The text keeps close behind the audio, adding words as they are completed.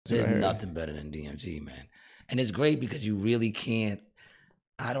That's There's what I heard. nothing better than DMT, man. And it's great because you really can't.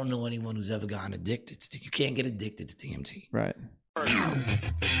 I don't know anyone who's ever gotten addicted to. You can't get addicted to DMT. Right.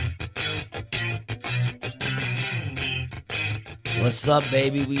 What's up,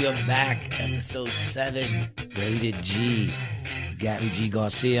 baby? We are back. Episode 7, Rated G. With Gary G.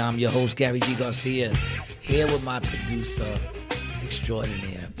 Garcia. I'm your host, Gary G. Garcia. Here with my producer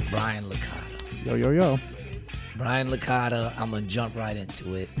extraordinaire, Brian Licata. Yo, yo, yo. Brian Licata, I'm going to jump right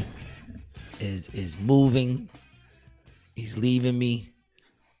into it, is moving. He's leaving me.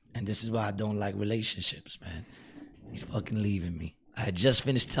 And this is why I don't like relationships, man. He's fucking leaving me. I had just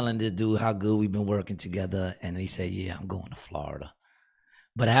finished telling this dude how good we've been working together, and he said, yeah, I'm going to Florida.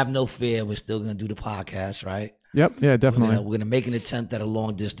 But I have no fear. We're still going to do the podcast, right? Yep. Yeah, definitely. We're gonna make an attempt at a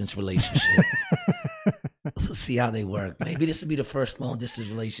long-distance relationship. We'll see how they work. Maybe this will be the first long-distance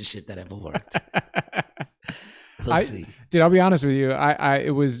relationship that ever worked. We'll see. Dude, I'll be honest with you.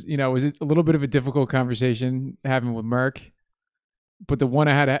 It was a little bit of a difficult conversation having with Merck. But the one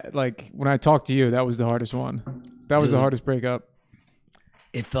I had, like, when I talked to you, that was the hardest one. That was the hardest breakup.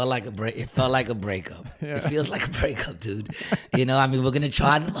 It felt like a break. It felt like a breakup. Yeah. It feels like a breakup, dude. We're gonna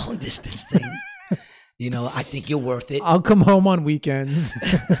try the long distance thing. I think you're worth it. I'll come home on weekends.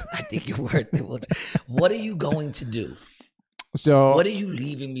 I think you're worth it. What are you going to do? So, what are you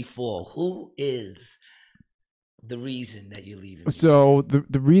leaving me for? Who is the reason that you're leaving me? So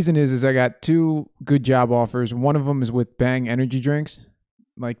the reason is I got 2 good job offers. One of them is with Bang Energy Drinks,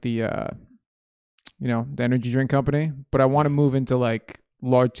 like the energy drink company. But I want to move into like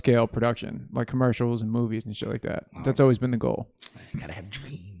large scale production, like commercials and movies and shit like that. That's always been the goal. I gotta have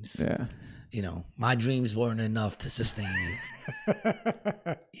dreams. Yeah. My dreams weren't enough to sustain you.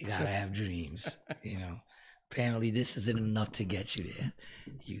 You gotta have dreams. Apparently this isn't enough to get you there.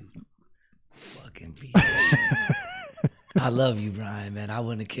 You fucking piece of shit. I love you, Brian, man. I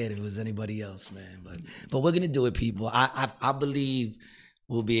wouldn't have cared if it was anybody else, man. But we're gonna do it, people. I believe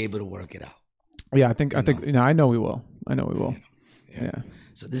we'll be able to work it out. Yeah, I think I know we will. Yeah.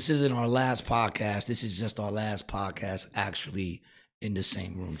 So this isn't our last podcast. This is just our last podcast actually in the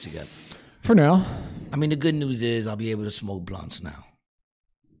same room together. For now. I mean, the good news is I'll be able to smoke blunts now.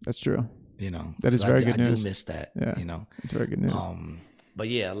 That's true. That is very good news. I do miss that. Yeah. It's very good news. But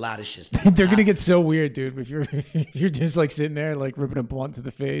yeah, a lot of shit's They're gonna get so weird, dude. If you're just like sitting there like ripping a blunt to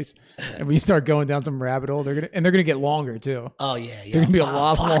the face, and when you start going down some rabbit hole, they're gonna get longer too. Oh yeah. They're gonna be a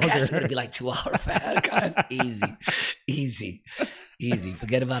lot longer. It's gonna be like 2 hours fast. Easy.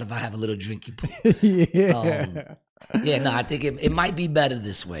 Forget about if I have a little drinky pool. No, I think it might be better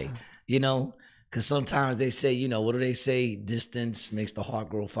this way. Because sometimes they say, what do they say? Distance makes the heart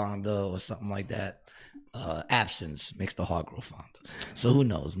grow fonder, or something like that. Absence makes the heart grow fonder. So who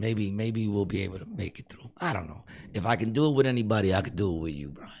knows? Maybe we'll be able to make it through. I don't know. If I can do it with anybody, I could do it with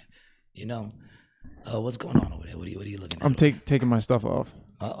you, Brian. What's going on over there? What are you looking at? I'm taking my stuff off.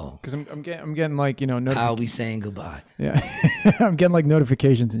 Because I'm getting like how are we saying goodbye? Yeah, I'm getting like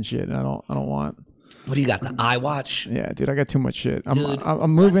notifications and shit. And I don't want. What do you got? The iWatch? Yeah, dude, I got too much shit. I'm What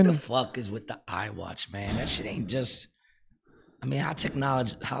moving. the fuck is with the iWatch, man? That shit ain't just. I mean, how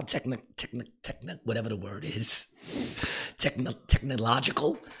whatever the word is,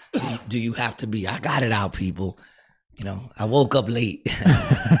 technological do you have to be? I got it out, people. I woke up late.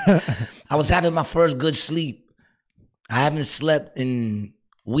 I was having my first good sleep. I haven't slept in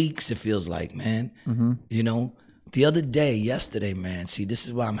weeks, it feels like, man. Mm-hmm. The other day, yesterday, man, see, this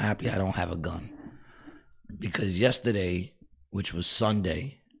is why I'm happy I don't have a gun. Because yesterday, which was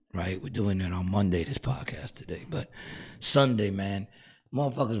Sunday, right? We're doing it on Monday, this podcast today. But Sunday, man,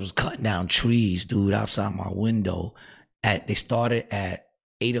 motherfuckers was cutting down trees, dude, outside my window. They started at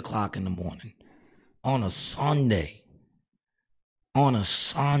 8 o'clock in the morning on a Sunday. On a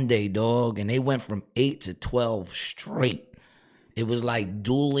Sunday, dog. And they went from 8 to 12 straight. It was like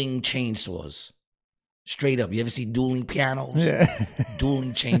dueling chainsaws. Straight up. You ever see dueling pianos? Yeah.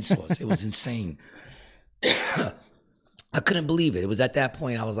 Dueling chainsaws. It was insane. I couldn't believe it. It was at that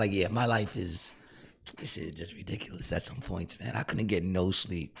point I was like, yeah, my life this shit is just ridiculous at some points, man. I couldn't get no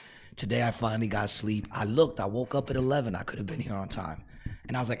sleep. Today I finally got sleep. I woke up at 11. I could have been here on time.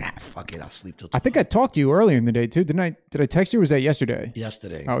 And I was like, fuck it, I'll sleep till 12. I think I talked to you earlier in the day too. Did I text you or was that yesterday?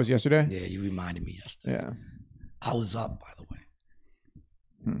 Yesterday. Oh, it was yesterday? Yeah, you reminded me yesterday. Yeah. I was up, by the way.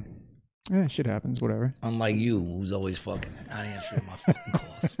 Yeah, shit happens, whatever. Unlike you, who's always fucking not answering my fucking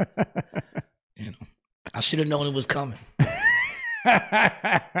calls. I should have known it was coming.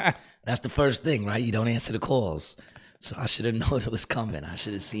 That's the first thing, right? You don't answer the calls. So I should have known it was coming. I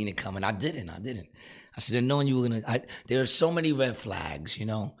should have seen it coming. I didn't. I should have known you were going to. There are so many red flags,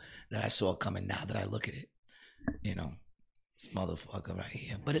 that I saw coming now that I look at it, This motherfucker right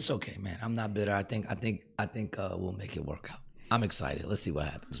here. But it's okay, man. I'm not bitter. I think we'll make it work out. I'm excited. Let's see what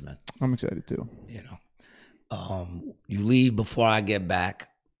happens, man. I'm excited too. You know, you leave before I get back.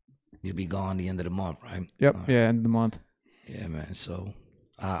 You'll be gone the end of the month, right? Yep. Yeah, end of the month. Yeah, man. So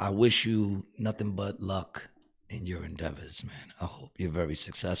I wish you nothing but luck in your endeavors, man. I hope you're very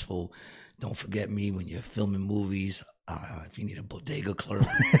successful. Don't forget me when you're filming movies. If you need a bodega clerk,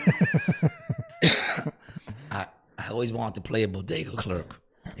 I always wanted to play a bodega clerk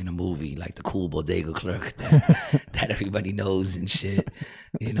in a movie, like the cool bodega clerk that everybody knows and shit,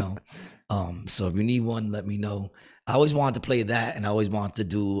 you know. So if you need one, let me know. I always wanted to play that, and I always wanted to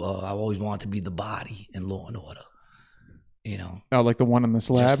do. I always wanted to be the body in Law and Order, you know. Oh, like the one on the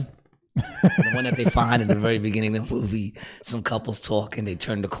slab. The one that they find in the very beginning of the movie. Some couples talking, they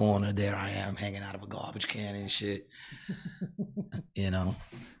turn the corner. There I am, hanging out of a garbage can and shit. You know,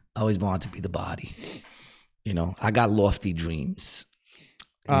 I always wanted to be the body. You know, I got lofty dreams.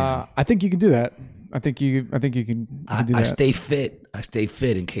 I think you can do that. I think you can do that. I stay fit. I stay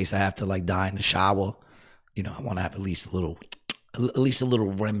fit in case I have to like die in the shower. You know, I want to have at least a little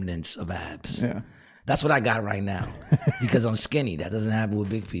remnants of abs. Yeah. That's what I got right now because I'm skinny. That doesn't happen with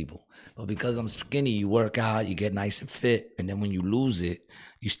big people. But because I'm skinny, you work out, you get nice and fit. And then when you lose it,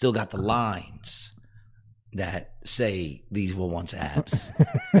 you still got the lines that say these were once abs.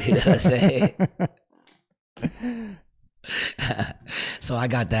 You know what I'm saying? So I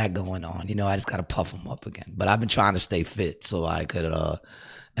got that going on. You know, I just got to puff them up again. But I've been trying to stay fit so I could,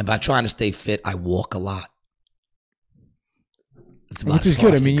 and by trying to stay fit, I walk a lot. Which is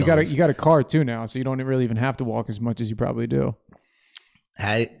good. I mean, you got a car too now, so you don't really even have to walk as much as you probably do.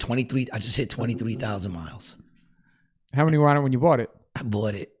 I just hit 23,000 miles. How many were on it when you bought it? I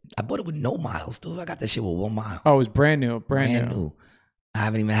bought it with no miles, dude. I got that shit with 1 mile. Oh, it was brand new. Brand new. I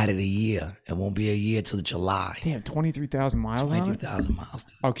haven't even had it a year. It won't be a year till July. Damn, 23,000 miles. 23,000 miles,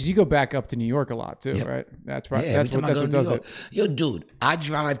 dude. Oh, because you go back up to New York a lot too, yep. Right? That's right. Yeah, that's what does it. Yo, dude, I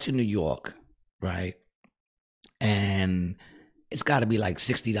drive to New York, right? And it's got to be like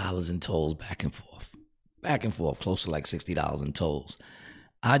 $60 in tolls back and forth, close to like $60 in tolls.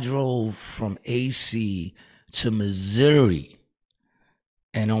 I drove from AC to Missouri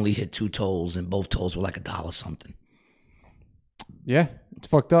and only hit 2 tolls, and both tolls were like $1 something. Yeah, it's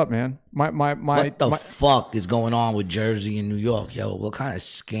fucked up, man. What the fuck is going on with Jersey and New York, yo? What kind of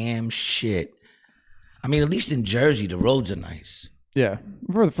scam shit? I mean, at least in Jersey, the roads are nice. Yeah,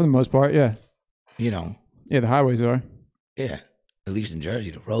 for the most part, yeah. You know. Yeah, the highways are. Yeah, at least in Jersey,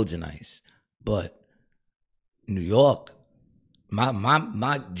 the roads are nice. But New York, my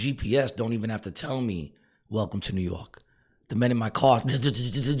GPS don't even have to tell me, welcome to New York. The minute my car,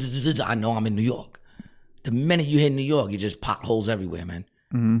 I know I'm in New York. The minute you hit New York, you just potholes everywhere, man.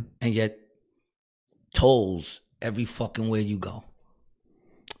 Mm-hmm. And yet, tolls every fucking where you go.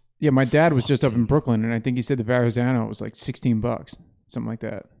 Yeah, my dad was just up in Brooklyn, and I think he said the Verrazano was like $16, something like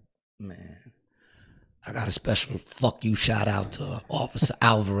that. Man, I got a special fuck you shout out to Officer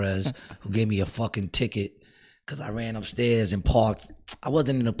Alvarez, who gave me a fucking ticket because I ran upstairs and parked. I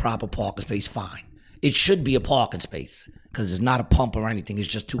wasn't in a proper parking space. Fine. It should be a parking space because it's not a pump or anything. It's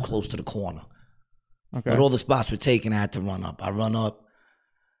just too close to the corner. Okay. But all the spots were taken, I had to run up. I run up.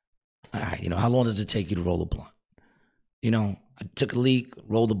 All right, you know, how long does it take you to roll a blunt? You know, I took a leak,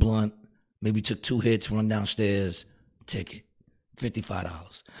 rolled a blunt, maybe took 2 hits, run downstairs, ticket,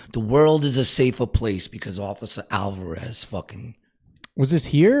 $55. The world is a safer place because Officer Alvarez fucking... Was this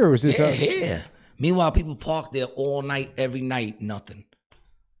here or was this... Here. Meanwhile, people park there all night, every night, nothing.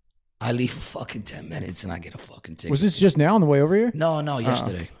 I leave for fucking 10 minutes and I get a fucking ticket. Was this just now on the way over here? No,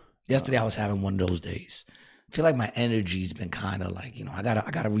 yesterday. Yesterday I was having one of those days. I feel like my energy's been kind of like, you know, I gotta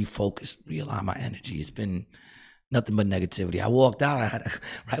refocus, realign my energy. It's been nothing but negativity. I walked out,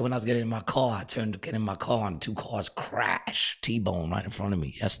 right when I was getting in my car, I turned to get in my car and 2 cars crash, T-bone right in front of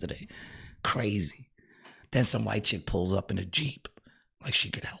me yesterday. Crazy. Then some white chick pulls up in a Jeep like she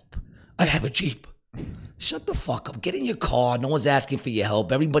could help. I have a Jeep. Shut the fuck up. Get in your car. No one's asking for your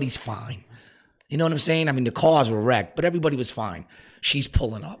help. Everybody's fine. You know what I'm saying? I mean, the cars were wrecked, but everybody was fine. She's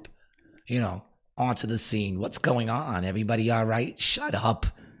pulling up, you know, onto the scene. What's going on? Everybody all right? Shut up.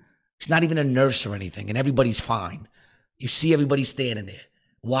 She's not even a nurse or anything, and everybody's fine. You see everybody standing there.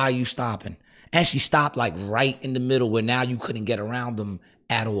 Why are you stopping? And she stopped like right in the middle where now you couldn't get around them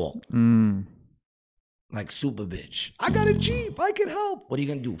at all. Like super bitch. I got a Jeep. I can help. What are you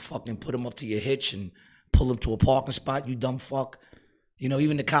going to do? Fucking put him up to your hitch and pull him to a parking spot, you dumb fuck? You know,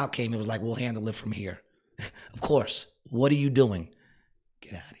 even the cop came and was like, we'll handle it from here. Of course. What are you doing?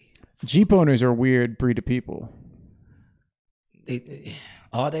 Get out of here. Jeep owners are a weird breed of people.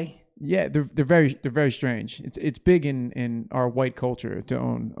 Are they? Yeah, they're very strange. It's big in our white culture to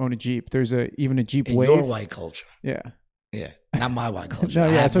own a Jeep. There's even a Jeep In Wave. your white culture. Yeah. Yeah. Not my white culture. No,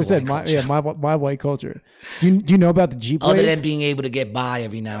 yeah, that's what I said. My white culture. Do you know about the Jeep Wave? Other than being able to get by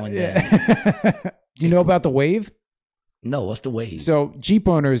every now and then. Do you know about the Wave? No, what's the Wave? So Jeep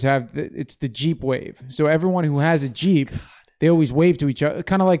owners it's the Jeep Wave. So everyone who has a Jeep, they always wave to each other,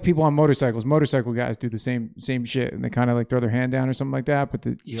 kind of like people on motorcycles. Motorcycle guys do the same shit, and they kind of like throw their hand down or something like that. But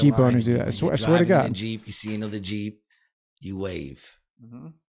the Jeep owners do that. I swear to God. In a Jeep, you see another Jeep, you wave.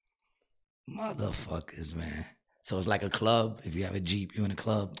 Mm-hmm. Motherfuckers, man. So it's like a club. If you have a Jeep, you're in a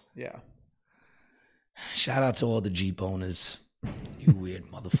club. Yeah. Shout out to all the Jeep owners. You weird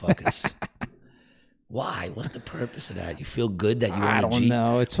motherfuckers. Why? What's the purpose of that? You feel good that you own a Jeep? I don't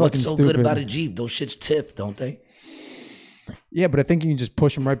know. It's fucking What's so stupid. good about a Jeep? Those shits tip, don't they? Yeah, but I think you can just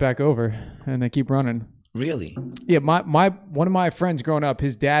push them right back over, and they keep running. Really? Yeah, one of my friends growing up,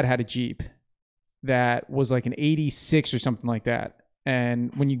 his dad had a Jeep that was like an 86 or something like that.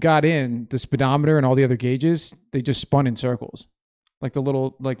 And when you got in, the speedometer and all the other gauges, they just spun in circles. Like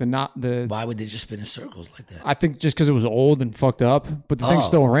Why would they just spin in circles like that? I think just because it was old and fucked up, but the thing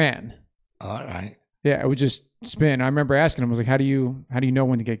still ran. All right. Yeah, it would just spin. I remember asking him, I was like, how do you know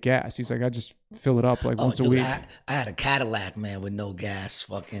when to get gas? He's like, I just fill it up like once a week. I had a Cadillac, man, with no gas.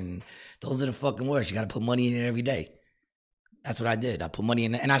 Fucking, those are the fucking worst. You got to put money in it every day. That's what I did. I put money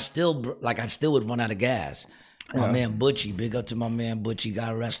in it, and I still would run out of gas. My man Butchie, big up to my man Butchie,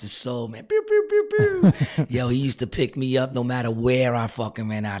 God rest his soul, man. Pew, pew, pew, pew. Yo, he used to pick me up no matter where I fucking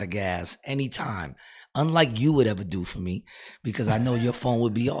ran out of gas, anytime. Unlike you would ever do for me, because I know your phone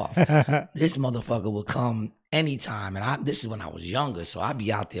would be off. This motherfucker would come anytime, and this is when I was younger, so I'd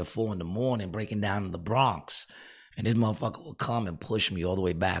be out there 4 a.m. breaking down in the Bronx, and this motherfucker would come and push me all the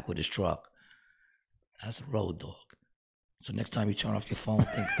way back with his truck. That's a road dog. So next time you turn off your phone,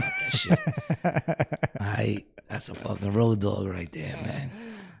 think about that shit. All right? That's a fucking road dog right there, man.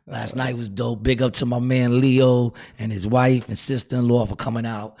 Last night was dope. Big up to my man Leo and his wife and sister-in-law for coming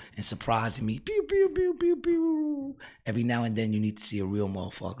out and surprising me. Pew, pew, pew, pew, pew. Every now and then you need to see a real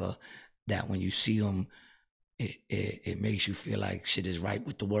motherfucker that when you see him, it makes you feel like shit is right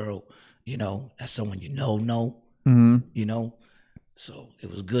with the world. You know, that's someone you know. Mm-hmm. You know? So it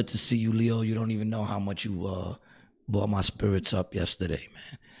was good to see you, Leo. You don't even know how much you brought my spirits up yesterday,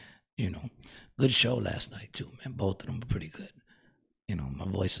 man. You know, good show last night too, man. Both of them were pretty good. You know, my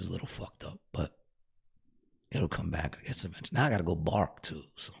voice is a little fucked up, but it'll come back, I guess, eventually. Now I gotta go bark too,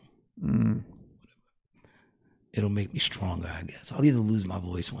 so it'll make me stronger, I guess. I'll either lose my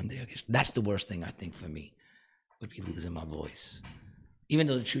voice one day, I guess. That's the worst thing I think for me, would be losing my voice. Even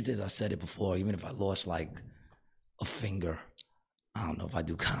though the truth is, I said it before, even if I lost like a finger, I don't know if I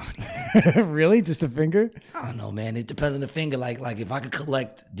do comedy. Really? Just a finger? I don't know, man. It depends on the finger. Like if I could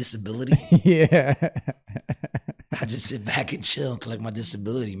collect disability, yeah. I just sit back and chill, collect my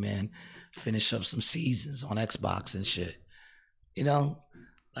disability, man. Finish up some seasons on Xbox and shit. You know?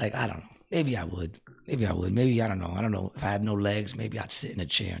 Like, I don't know. Maybe I would. Maybe, I don't know. I don't know. If I had no legs, maybe I'd sit in a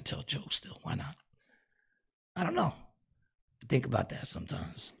chair and tell jokes still. Why not? I don't know. Think about that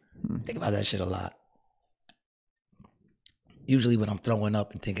sometimes. Think about that shit a lot. Usually when I'm throwing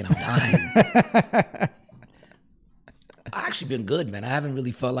up and thinking I'm dying. I actually been good, man. I haven't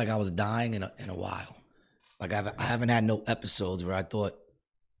really felt like I was dying in a while. Like I haven't had no episodes where I thought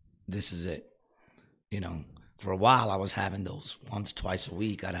this is it. You know, for a while I was having those once, twice a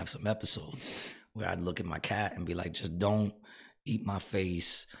week. I'd have some episodes where I'd look at my cat and be like, just don't eat my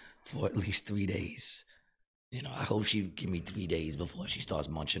face for at least 3 days. You know, I hope she'd give me 3 days before she starts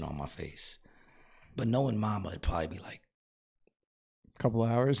munching on my face. But knowing mama, it'd probably be like, couple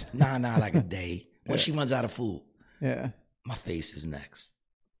hours. Nah, like a day. Once she runs out of food, my face is next.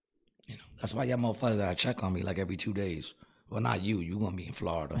 You know, that's why y'all motherfuckers gotta check on me like every 2 days. Well, not you. You gonna be in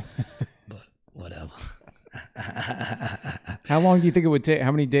Florida, but whatever. How long do you think it would take?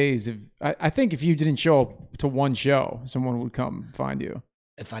 How many days? I think if you didn't show up to one show, someone would come find you.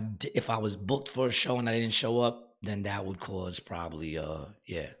 If I was booked for a show and I didn't show up, then that would cause probably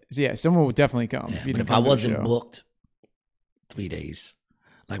Yeah, someone would definitely come. Yeah, but if I wasn't booked, 3 days.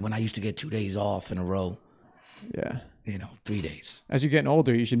 Like when I used to get 2 days off in a row. Yeah. You know, 3 days. As you're getting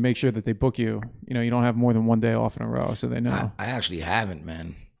older, you should make sure that they book you. You know, you don't have more than 1 day off in a row, so they know. I actually haven't,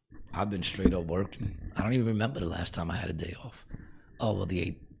 man. I've been straight up working. I don't even remember the last time I had a day off. Oh, well,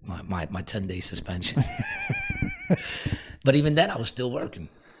 my 10-day suspension. But even then, I was still working.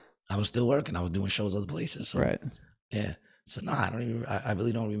 I was doing shows other places. So, right. Yeah. So, I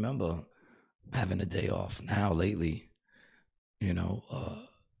really don't remember having a day off now lately. You know,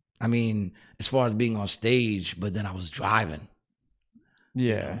 I mean, as far as being on stage, but then I was driving.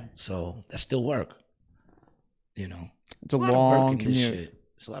 Yeah. You know? So that's still work. You know, It's a lot of long work in this commute. shit.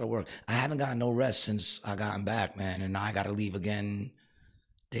 It's a lot of work. I haven't gotten no rest since I gotten back, man. And now I got to leave again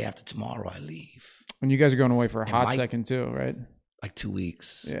day after tomorrow. I leave. And you guys are going away for a And hot Mike- second too, right? Like 2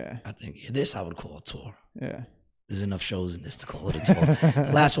 weeks. Yeah. I think. Yeah, this I would call a tour. Yeah. There's enough shows in this to call it a tour.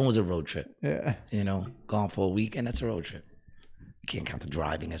 The last one was a road trip. Yeah. You know, gone for a weekend, that's a road trip. You can't count the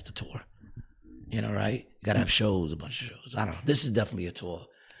driving as the tour. You know, right? You got to have shows, a bunch of shows. I don't know. This is definitely a tour.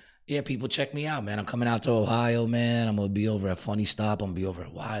 Yeah, people check me out, man. I'm coming out to Ohio, man. I'm going to be over at Funny Stop. I'm going to be over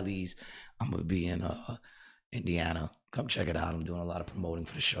at Wiley's. I'm going to be in Indiana. Come check it out. I'm doing a lot of promoting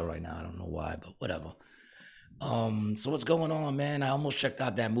for the show right now. I don't know why, but whatever. So what's going on, man? I almost checked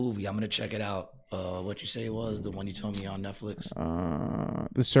out that movie. I'm going to check it out. What you say it was? The one you told me on Netflix?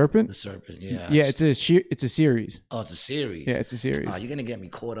 The Serpent? The Serpent, yeah. Yeah, it's a series. Oh, it's a series. Yeah, it's a series. You're going to get me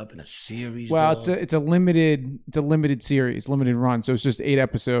caught up in a series, Well, dog? it's a limited series, limited run. So it's just 8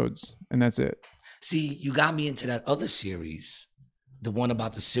 episodes and that's it. See, you got me into that other series. The one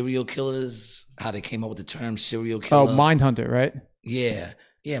about the serial killers, how they came up with the term serial killer. Oh, Mindhunter, right? Yeah.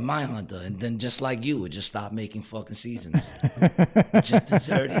 Yeah, Mindhunter. And then just like you, it just stopped making fucking seasons. It just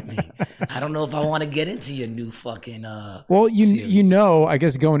deserted me. I don't know if I want to get into your new fucking Well, series. you know, I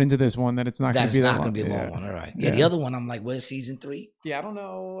guess going into this one that it's not going to be That's that not long. going to be a long one. All right. Yeah, the other one, I'm like, where's season 3? Yeah, I don't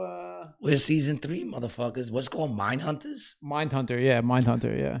know. Where's season 3, motherfuckers? What's it called? Mindhunters? Mindhunter,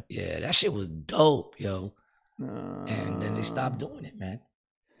 yeah. Yeah, that shit was dope, yo. And then they stopped doing it, man.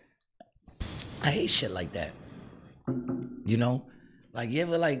 I hate shit like that. You know? Like, you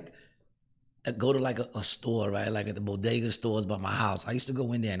ever, like, go to, like, a store, right? Like, at the bodega stores by my house. I used to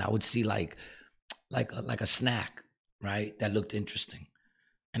go in there, and I would see, like a snack, right? That looked interesting.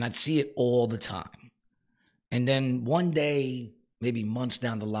 And I'd see it all the time. And then one day, maybe months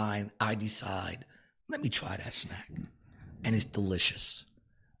down the line, I decide, let me try that snack. And it's delicious.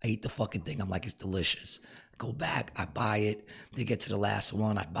 I eat the fucking thing. I'm like, it's delicious. Go back, I buy it. They get to the last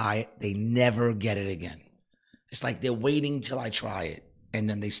one, I buy it. They never get it again. It's like they're waiting till I try it, and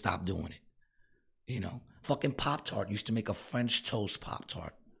then they stop doing it. You know, fucking Pop-Tart used to make a French toast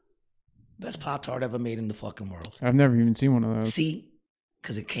Pop-Tart. Best Pop-Tart ever made in the fucking world. I've never even seen one of those. See?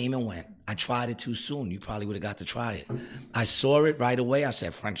 Because it came and went. I tried it too soon. You probably would have got to try it. I saw it right away. I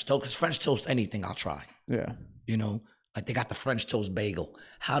said French toast. Because French toast, anything I'll try. Yeah. You know? Like they got the French toast bagel.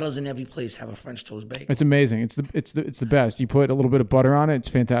 How doesn't every place have a French toast bagel? It's amazing. It's the best. You put a little bit of butter on it. It's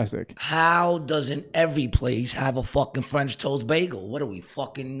fantastic. How doesn't every place have a fucking French toast bagel? What are we,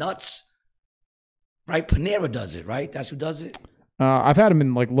 fucking nuts? Right? Panera does it, right? That's who does it? I've had them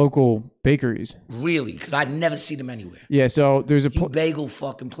in like local bakeries. Really? Because I never see them anywhere. Yeah. So there's a You bagel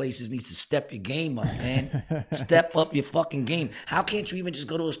fucking places need to step your game up, man. Step up your fucking game. How can't you even just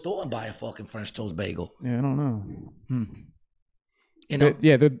go to a store and buy a fucking French toast bagel? Yeah, I don't know. You know?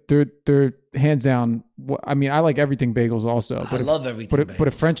 They're hands down. I mean, I like everything bagels also. I love everything But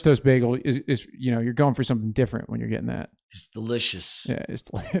a bagels. French toast bagel is you're going for something different when you're getting that. It's delicious. Yeah, it is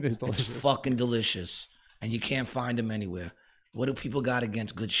delicious. It's fucking delicious. And you can't find them anywhere. What do people got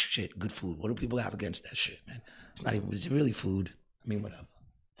against good shit, good food? What do people have against that shit, man? It's not even, is it really food? I mean, whatever.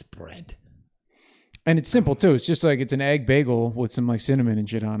 It's bread. And it's simple too. It's just like it's an egg bagel with some like cinnamon and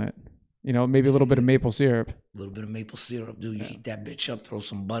shit on it. You know, maybe a little bit of maple syrup. A little bit of maple syrup, dude. You heat that bitch up, throw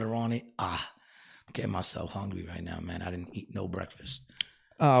some butter on it. I'm getting myself hungry right now, man. I didn't eat no breakfast.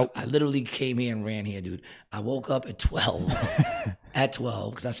 I literally came here and ran here, dude. I woke up at 12. At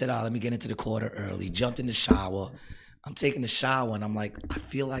 12, because I said, let me get into the quarter early. Jumped in the shower. I'm taking the shower, and I'm like, I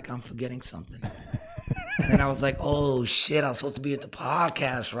feel like I'm forgetting something. And then I was like, oh, shit, I'm supposed to be at the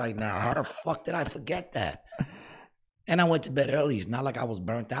podcast right now. How the fuck did I forget that? And I went to bed early. It's not like I was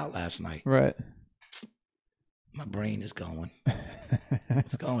burnt out last night. Right. My brain is going.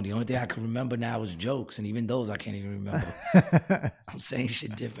 It's going. The only thing I can remember now is jokes, and even those I can't even remember. I'm saying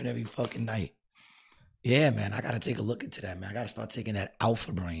shit different every fucking night. Yeah, man, I got to take a look into that, man. I got to start taking that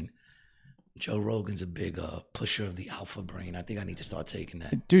alpha brain. Joe Rogan's a big pusher of the alpha brain. I think I need to start taking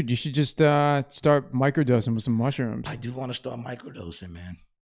that. Dude, you should just start microdosing with some mushrooms. I do want to start microdosing, man.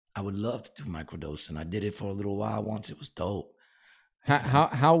 I would love to do microdosing. I did it for a little while once. It was dope.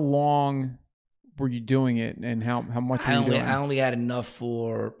 How long were you doing it, and how much were you doing? I only had enough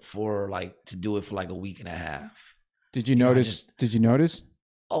for like to do it for like a week and a half. Did you notice? Did you notice?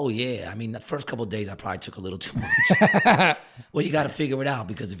 Oh yeah, I mean the first couple of days I probably took a little too much. Well, you got to figure it out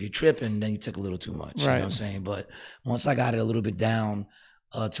because if you're tripping, then you took a little too much. You know what I'm saying? But once I got it a little bit down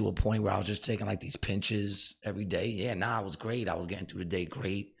to a point where I was just taking like these pinches every day, yeah, it was great. I was getting through the day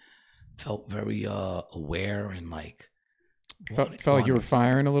great. Felt very aware and like felt like you were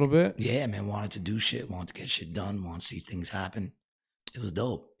firing a little bit. Yeah, man, wanted to do shit, wanted to get shit done, wanted to see things happen. It was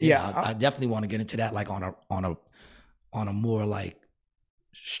dope. Yeah, I definitely want to get into that, like on a more like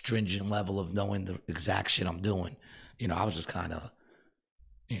stringent level of knowing the exact shit I'm doing. I was just kind of,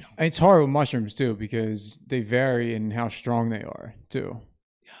 it's hard with mushrooms too because they vary in how strong they are too.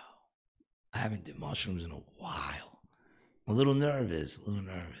 I haven't did mushrooms in a while. I'm a little nervous.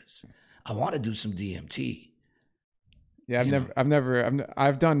 I want to do some DMT. Yeah,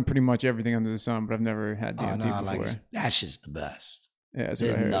 I've done pretty much everything under the sun, but I've never had DMT before. Like that shit's the best. Yeah,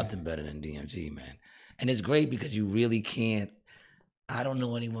 there's nothing better than DMT, man. And it's great because you really can't. I don't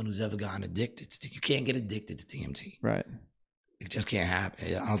know anyone who's ever gotten addicted to. You can't get addicted to DMT. Right. It just can't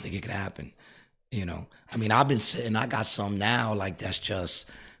happen. I don't think it could happen. I mean, I've been sitting. I got some now. Like that's just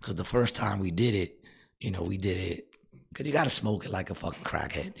because the first time we did it, we did it because you got to smoke it like a fucking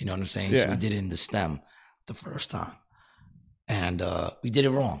crackhead. You know what I'm saying? Yeah. So we did it in the stem the first time, and we did it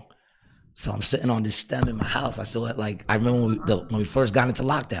wrong. So I'm sitting on this stem in my house. I saw it like I remember when we first got into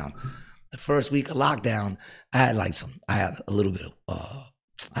lockdown. The first week of lockdown, I had a little bit of,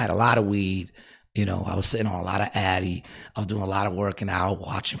 I had a lot of weed. I was sitting on a lot of Addy. I was doing a lot of working out,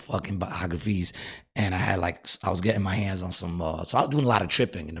 watching fucking biographies, and I was getting my hands on some. So I was doing a lot of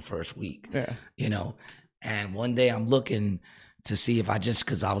tripping in the first week. Yeah. And one day I'm looking to see if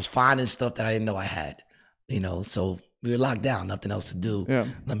because I was finding stuff that I didn't know I had. So we were locked down, nothing else to do. Yeah.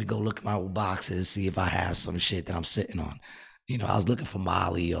 Let me go look at my old boxes, see if I have some shit that I'm sitting on. I was looking for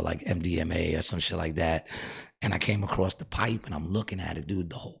Molly or like MDMA or some shit like that. And I came across the pipe and I'm looking at it, dude.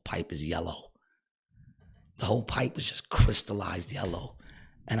 The whole pipe is yellow. The whole pipe was just crystallized yellow.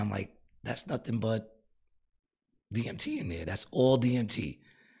 And I'm like, that's nothing but DMT in there. That's all DMT.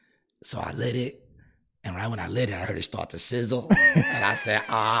 So I lit it. And right when I lit it, I heard it start to sizzle. And I said,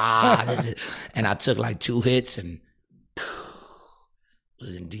 this is. And I took like 2 hits and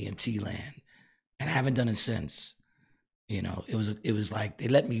was in DMT land. And I haven't done it since. It was like they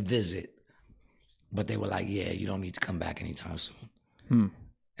let me visit, but they were like, yeah, you don't need to come back anytime soon.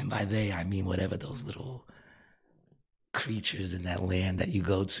 And by they, I mean whatever those little creatures in that land that you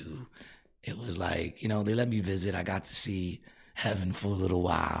go to. It was like, they let me visit. I got to see heaven for a little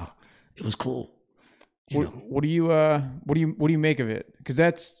while. It was cool. What do you make of it? Because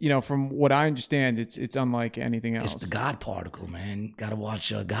that's, from what I understand, it's unlike anything else. It's the God Particle, man. Got to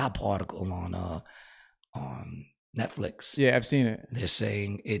watch God Particle on Netflix. Yeah, I've seen it. They're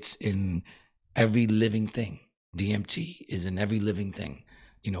saying it's in every living thing. DMT is in every living thing.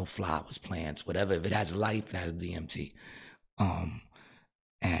 Flowers, plants, whatever. If it has life, it has DMT.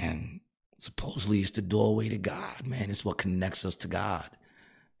 And supposedly it's the doorway to God, man. It's what connects us to God.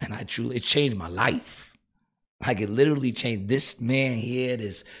 And it changed my life. Like it literally changed this man here,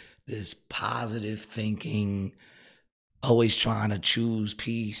 this positive thinking, always trying to choose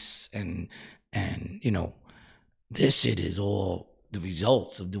peace and this shit is all the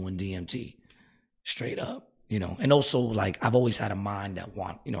results of doing DMT, straight up, And also, like, I've always had a mind that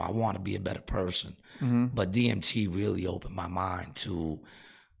I want to be a better person. Mm-hmm. But DMT really opened my mind to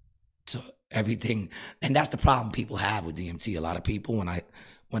everything. And that's the problem people have with DMT. A lot of people,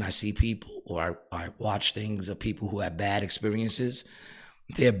 when I see people or I watch things of people who have bad experiences,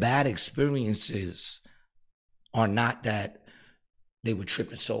 their bad experiences are not that they were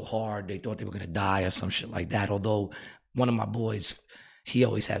tripping so hard they thought they were going to die or some shit like that. Although one of my boys, he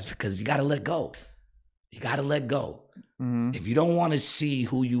always has, because you got to let go. You got to let go. Mm-hmm. If you don't want to see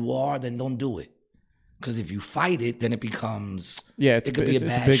who you are, then don't do it. Because if you fight it, then it becomes, it could be a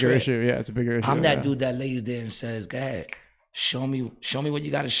bad bigger trip. issue. Yeah, it's a bigger issue. I'm that dude that lays there and says, go ahead, show me what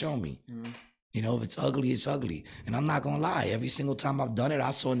you got to show me. Mm-hmm. If it's ugly, it's ugly. And I'm not going to lie. Every single time I've done it,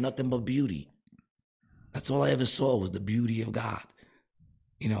 I saw nothing but beauty. That's all I ever saw was the beauty of God.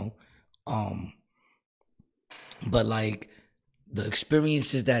 But like the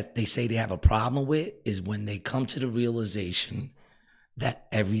experiences that they say they have a problem with is when they come to the realization that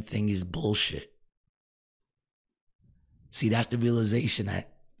everything is bullshit. See, that's the realization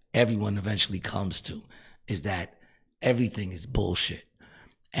that everyone eventually comes to, is that everything is bullshit.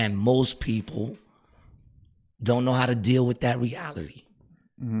 And most people don't know how to deal with that reality.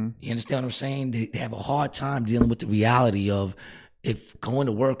 Mm-hmm. You understand what I'm saying? They have a hard time dealing with the reality of, if going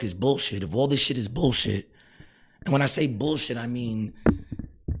to work is bullshit, if all this shit is bullshit, and when I say bullshit, I mean,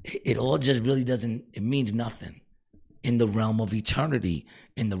 it all just really it means nothing. In the realm of eternity,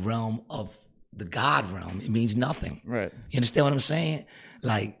 in the realm of the God realm, it means nothing. Right. You understand what I'm saying?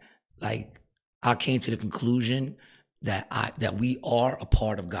 Like I came to the conclusion that we are a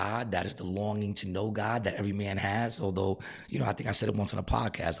part of God. That is the longing to know God that every man has. Although, I think I said it once on a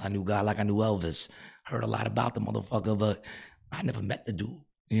podcast. I knew God like I knew Elvis. Heard a lot about the motherfucker, but I never met the dude,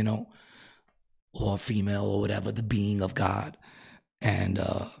 or female or whatever, the being of God. And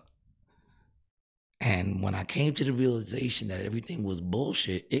when I came to the realization that everything was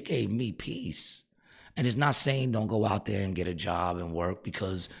bullshit, it gave me peace. And it's not saying don't go out there and get a job and work,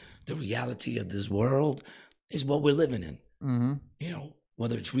 because the reality of this world is what we're living in. Mm-hmm. You know,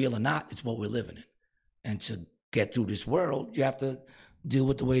 whether it's real or not, it's what we're living in. And to get through this world, you have to deal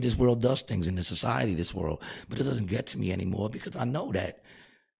with the way this world does things in the society, this world. But it doesn't get to me anymore because I know that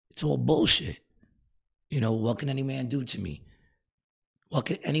it's all bullshit. You know, what can any man do to me? What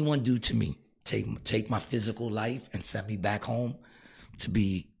can anyone do to me? Take my physical life and send me back home to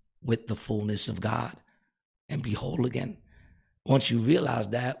be with the fullness of God and be whole again? Once you realize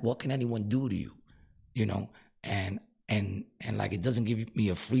that, what can anyone do to you? You know, and like, it doesn't give me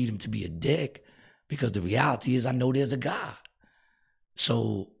a freedom to be a dick, because the reality is I know there's a God.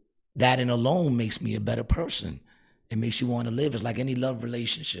 So that in alone makes me a better person. It makes you want to live. It's like any love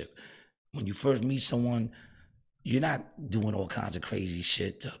relationship. When you first meet someone, you're not doing all kinds of crazy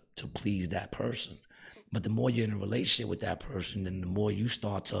shit to please that person. But the more you're in a relationship with that person, then the more you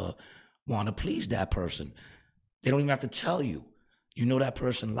start to want to please that person. They don't even have to tell you. You know that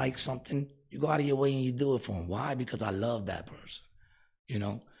person likes something, you go out of your way and you do it for them. Why? Because I love that person, you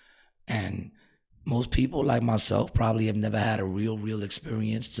know? And most people like myself probably have never had a real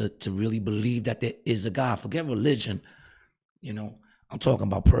experience to really believe that there is a God. Forget religion, you know? I'm talking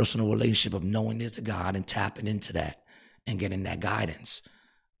about personal relationship of knowing there's a God and tapping into that and getting that guidance,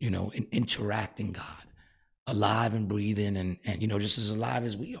 you know, and interacting God, alive and breathing and you know, just as alive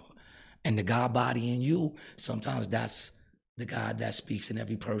as we are. And the God body in you, sometimes that's the God that speaks in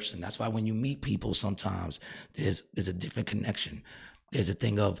every person. That's why when you meet people, sometimes there's a different connection. There's a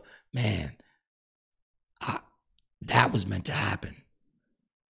thing of, man, that was meant to happen.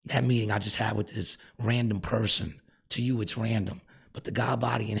 That meeting I just had with this random person, to you it's random, but the God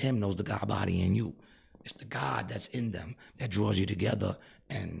body in him knows the God body in you. It's the God that's in them that draws you together.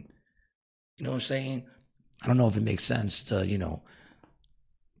 And you know what I'm saying? I don't know if it makes sense to, you know,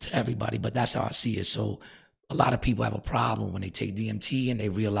 to everybody, but that's how I see it. So a lot of people have a problem when they take DMT and they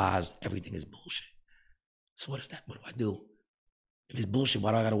realize everything is bullshit. So what is that? What do I do? If it's bullshit,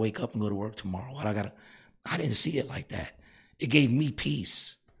 why do I gotta wake up and go to work tomorrow? I didn't see it like that. It gave me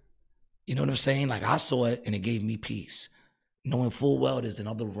peace. You know what I'm saying? Like, I saw it and it gave me peace. Knowing full well there's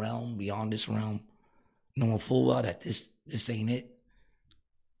another realm beyond this realm. Knowing full well that this ain't it.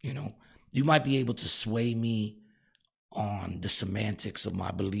 You know, you might be able to sway me on the semantics of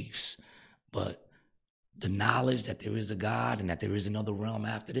my beliefs, but the knowledge that there is a God and that there is another realm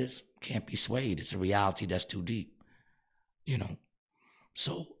after this can't be swayed. It's a reality that's too deep, you know?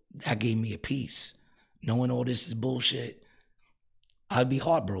 So that gave me a peace. Knowing all this is bullshit, I'd be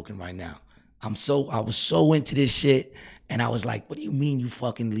heartbroken right now. I was so into this shit, and I was like, what do you mean you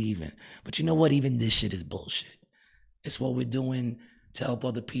fucking leaving? But you know what? Even this shit is bullshit. It's what we're doing to help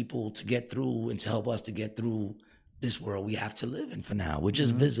other people to get through and to help us to get through this world we have to live in for now. We're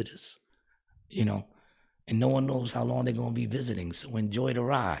just visitors, you know? And no one knows how long they're going to be visiting. So enjoy the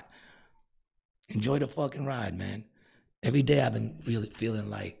ride. Enjoy the fucking ride, man. Every day I've been really feeling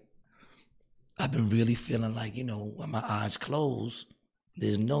like, you know, when my eyes close,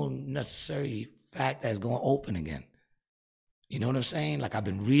 there's no necessary fact that's going to open again. You know what I'm saying? Like, I've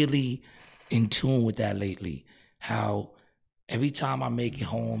been really in tune with that lately. How every time I make it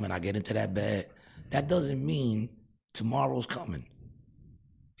home and I get into that bed, that doesn't mean tomorrow's coming.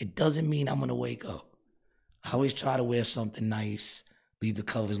 It doesn't mean I'm going to wake up. I always try to wear something nice, leave the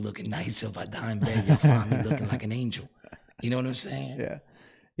covers looking nice. So if I die in bed, you'll find me looking like an angel. You know what I'm saying? Yeah.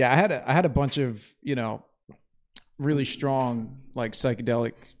 Yeah, I had a bunch of, you know, really strong like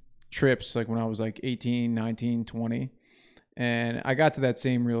psychedelic trips like when I was like 18, 19, 20. And I got to that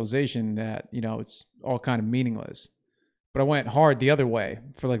same realization that, you know, it's all kind of meaningless. But I went hard the other way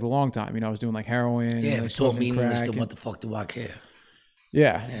for like a long time. You know, I was doing like heroin. Yeah, like, it's all meaningless. Then and, what the fuck do I care?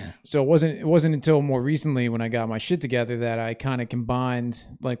 Yeah. Yeah. So it wasn't until more recently when I got my shit together that I kind of combined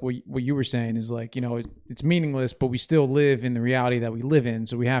like what you were saying is like, you know, it's meaningless, but we still live in the reality that we live in.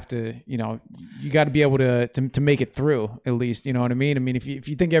 So we have to, you know, you got to be able to make it through at least, you know what I mean? I mean, if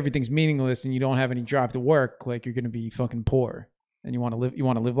you think everything's meaningless and you don't have any drive to work, like you're going to be fucking poor and you want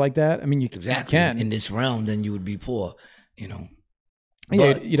to live like that. I mean, you can in this realm, then you would be poor, you know?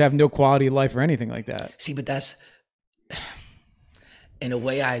 Yeah, you'd have no quality of life or anything like that. See, but that's, in a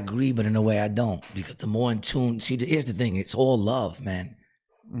way I agree, but in a way I don't. Because the more in tune, see, here's the thing, it's all love, man.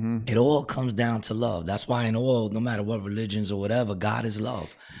 Mm-hmm. It all comes down to love. That's why in all, no matter what religions or whatever, God is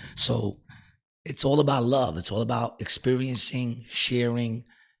love. So it's all about love. It's all about experiencing, sharing,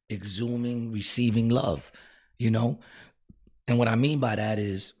 exhuming, receiving love, you know? And what I mean by that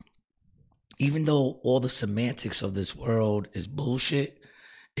is, even though all the semantics of this world is bullshit,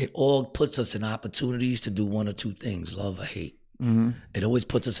 it all puts us in opportunities to do one or two things, love or hate. It always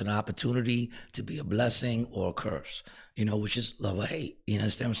puts us in an opportunity to be a blessing or a curse, which is love or hate. You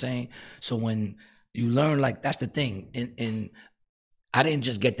understand what I'm saying? So when you learn, like, that's the thing. And I didn't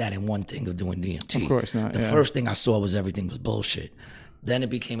just get that in one thing of doing DMT. Of course not. The first thing I saw was everything was bullshit. Then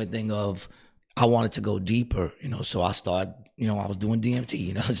it became a thing of I wanted to go deeper, so I started, I was doing DMT,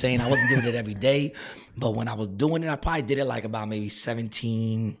 you know what I'm saying? I wasn't doing it every day, but when I was doing it, I probably did it like about maybe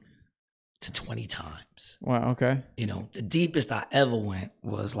 17 to 20 times. Wow, okay. The deepest I ever went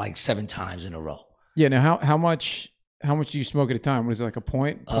was like 7 times in a row. Yeah, now how much do you smoke at a time? Was it like a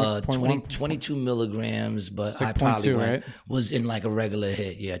point? 22 milligrams, but like I probably 0.2, right? was in like a regular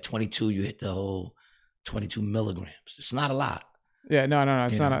hit. Yeah, 22, you hit the whole 22 milligrams. It's not a lot. Yeah, no.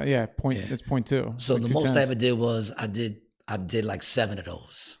 It's not it's 0.2. So like the most I ever did was I did like 7 of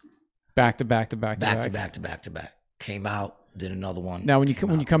those. Back to back. Came out, did another one. Now when you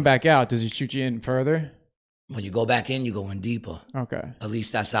come back out, does it shoot you in further? When you go back in, you go in deeper. Okay. At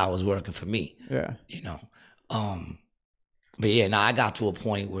least that's how it was working for me. Yeah. But yeah, now I got to a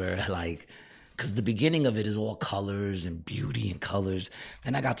point where, like, because the beginning of it is all colors and beauty and colors.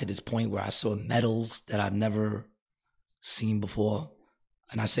 Then I got to this point where I saw metals that I've never seen before.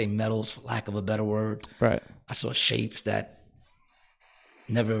 And I say metals for lack of a better word. Right. I saw shapes that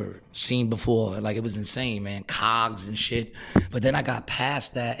never seen before. Like, it was insane, man. Cogs and shit. But then I got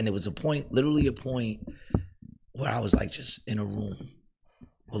past that, and it was literally a point where I was like just in a room,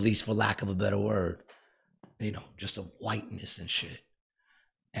 at least for lack of a better word, just a whiteness and shit.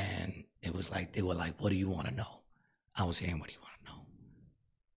 And it was like, they were like, what do you want to know? I was saying, what do you want to know?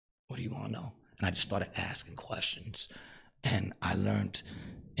 What do you want to know? And I just started asking questions. And I learned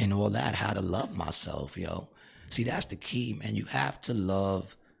in all that how to love myself, yo. See, that's the key, man. You have to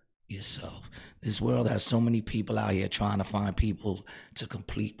love yourself. This world has so many people out here trying to find people to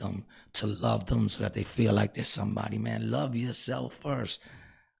complete them, to love them so that they feel like they're somebody, man. Love yourself first.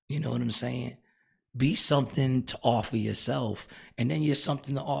 You know what I'm saying? Be something to offer yourself, and then you're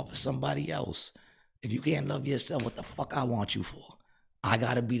something to offer somebody else. If you can't love yourself, what the fuck I want you for? I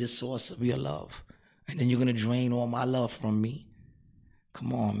gotta be the source of your love. And then you're gonna drain all my love from me?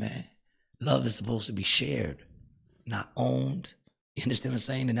 Come on, man. Love is supposed to be shared, not owned. You understand what I'm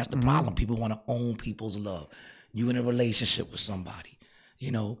saying? And that's the problem. People want to own people's love. You in a relationship with somebody,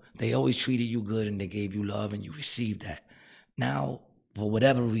 they always treated you good and they gave you love and you received that. Now, for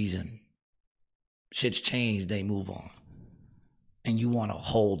whatever reason, shit's changed, they move on. And you want to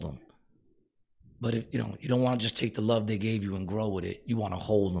hold them. But if you don't want to just take the love they gave you and grow with it. You want to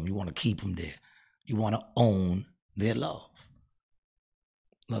hold them. You want to keep them there. You want to own their love.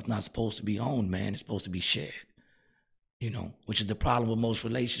 Love's not supposed to be owned, man. It's supposed to be shared. Which is the problem with most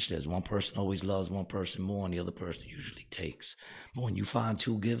relationships. One person always loves one person more and the other person usually takes. But when you find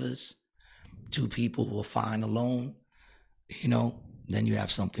 2 givers, 2 people who are fine alone, then you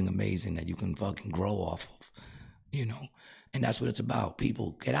have something amazing that you can fucking grow off of, And that's what it's about.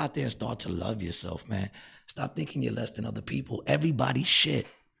 People, get out there and start to love yourself, man. Stop thinking you're less than other people. Everybody's shit.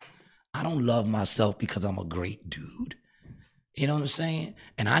 I don't love myself because I'm a great dude. You know what I'm saying?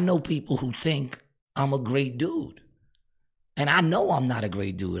 And I know people who think I'm a great dude. And I know I'm not a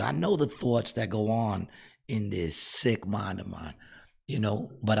great dude. I know the thoughts that go on in this sick mind of mine,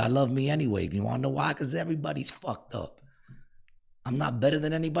 but I love me anyway. You want to know why? Because everybody's fucked up. I'm not better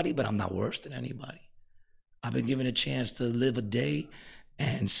than anybody, but I'm not worse than anybody. I've been given a chance to live a day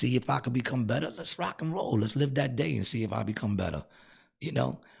and see if I could become better. Let's rock and roll. Let's live that day and see if I become better,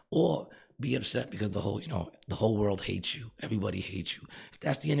 or be upset because the whole world hates you. Everybody hates you. If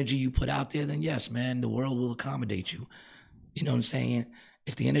that's the energy you put out there, then yes, man, the world will accommodate you. You know what I'm saying?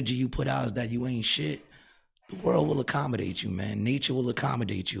 If the energy you put out is that you ain't shit, the world will accommodate you, man. Nature will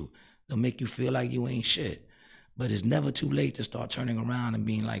accommodate you. They'll make you feel like you ain't shit. But it's never too late to start turning around and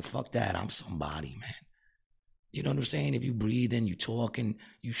being like, fuck that, I'm somebody, man. You know what I'm saying? If you breathe and you talk and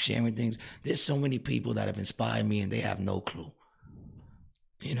you sharing things, there's so many people that have inspired me and they have no clue.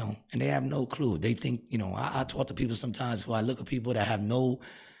 And they have no clue. They think, I talk to people sometimes who I look at people that have no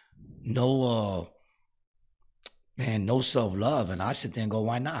self-love, and I sit there and go,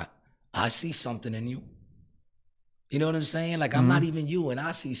 why not? I see something in you. You know what I'm saying? Like, I'm not even you, and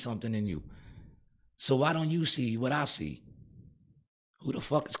I see something in you. So why don't you see what I see? Who the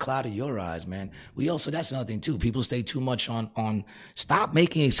fuck is clouded your eyes, man? That's another thing too. People stay too much on stop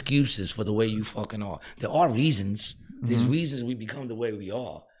making excuses for the way you fucking are. There are reasons. There's reasons we become the way we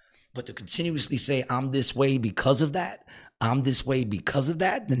are. But to continuously say, I'm this way because of that, I'm this way because of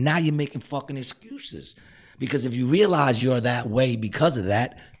that, then now you're making fucking excuses. Because if you realize you're that way because of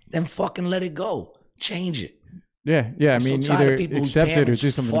that, then fucking let it go. Change it. Yeah. I I'm mean, so tired either of people whose accept it or parents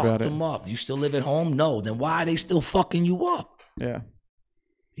do something fucked about it. them up. You still live at home? No. Then why are they still fucking you up? Yeah.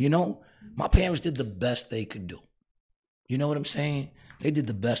 You know, my parents did the best they could do. You know what I'm saying? They did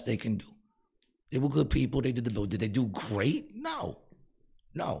the best they can do. They were good people. Did they do great? No.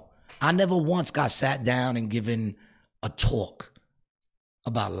 I never once got sat down and given a talk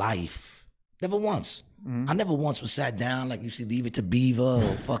about life. Never once. I never once was sat down like you see Leave It to Beaver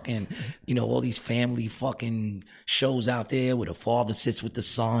or fucking, all these family fucking shows out there where the father sits with the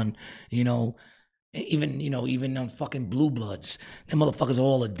son, even on fucking Blue Bloods. Them motherfuckers are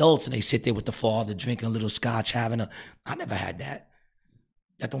all adults and they sit there with the father drinking a little scotch, I never had that.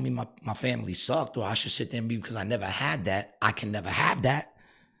 That don't mean my family sucked or I should sit there and be because I never had that. I can never have that.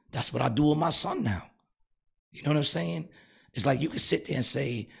 That's what I do with my son now. You know what I'm saying? It's like you can sit there and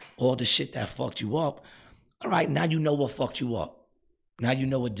say all the shit that fucked you up. All right, now you know what fucked you up. Now you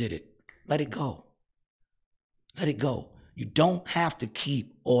know what did it. Let it go. Let it go. You don't have to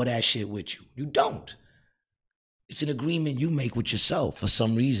keep all that shit with you. You don't. It's an agreement you make with yourself for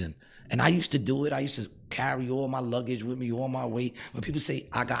some reason. And I used to do it. I used to carry all my luggage with me, all my weight. When people say,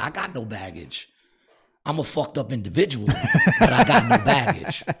 I got no baggage. I'm a fucked up individual, but I got no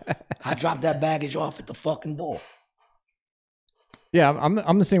baggage. I dropped that baggage off at the fucking door. Yeah,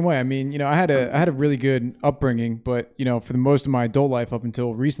 I'm the same way. I mean, I had a really good upbringing, but for the most of my adult life up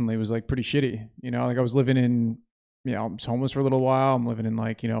until recently, it was like pretty shitty. Like I was living in, I was homeless for a little while. I'm living in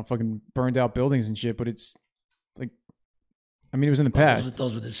like fucking burned out buildings and shit. But it's like, I mean, it was in the past.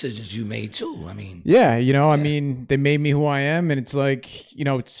 Those were decisions you made too. I mean, yeah, I mean, they made me who I am, and it's like,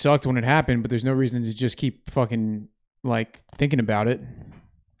 it sucked when it happened, but there's no reason to just keep fucking like thinking about it.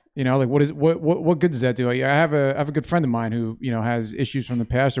 Like what good does that do? Like, I have a good friend of mine who has issues from the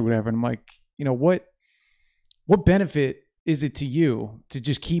past or whatever, and I'm like, what benefit is it to you to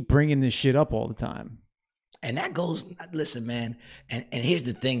just keep bringing this shit up all the time? And that goes, listen, man. And here's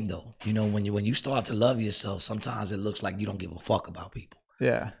the thing, though. When you start to love yourself, sometimes it looks like you don't give a fuck about people.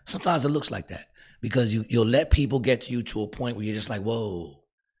 Yeah. Sometimes it looks like that because you'll let people get to you to a point where you're just like, whoa,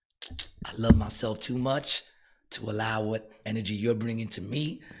 I love myself too much to allow what energy you're bringing to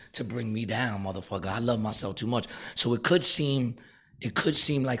me to bring me down, motherfucker. I love myself too much. So it could seem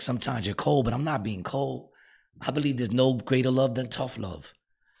like sometimes you're cold, but I'm not being cold. I believe there's no greater love than tough love.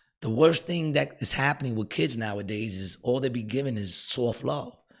 The worst thing that is happening with kids nowadays is all they be given is soft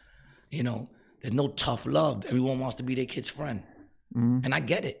love. There's no tough love. Everyone wants to be their kid's friend. And I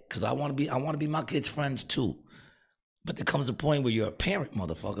get it, because I want to be my kids' friends too. But there comes a point where you're a parent,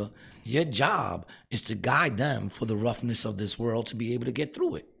 motherfucker. Your job is to guide them for the roughness of this world to be able to get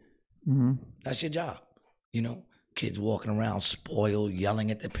through it. That's your job. Kids walking around spoiled, yelling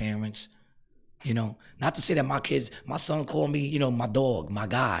at their parents. Not to say that my son called me, my dog, my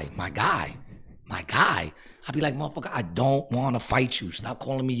guy. I'd be like, motherfucker, I don't want to fight you. Stop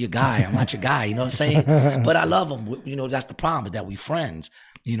calling me your guy. I'm not your guy. You know what I'm saying? But I love him. That's the problem, is that we friends.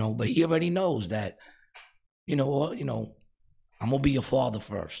 But he already knows that, I'm going to be your father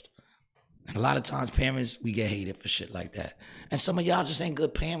first. And a lot of times parents, we get hated for shit like that. And some of y'all just ain't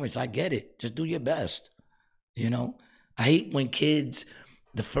good parents. I get it. Just do your best. I hate when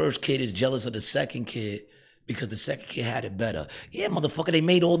the first kid is jealous of the second kid because the second kid had it better. Yeah, motherfucker, they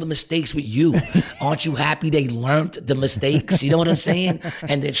made all the mistakes with you. Aren't you happy they learned the mistakes? You know what I'm saying?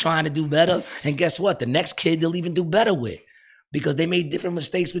 And they're trying to do better. And guess what? The next kid they'll even do better with because they made different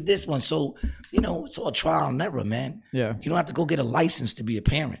mistakes with this one. So, it's all trial and error, man. Yeah. You don't have to go get a license to be a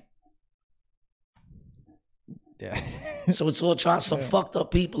parent. Yeah. So it's all trial. Some fucked up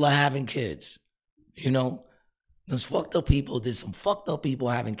people are having kids. There's some fucked up people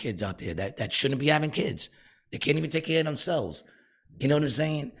having kids out there that shouldn't be having kids. They can't even take care of themselves. You know what I'm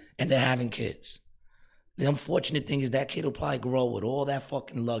saying? And they're having kids. The unfortunate thing is that kid will probably grow with all that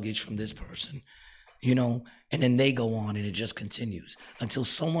fucking luggage from this person, and then they go on and it just continues until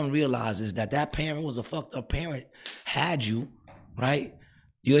someone realizes that parent was a fucked up parent, had you, right?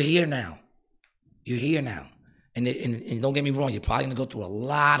 You're here now. And don't get me wrong, you're probably going to go through a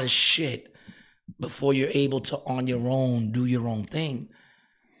lot of shit before you're able to, on your own, do your own thing.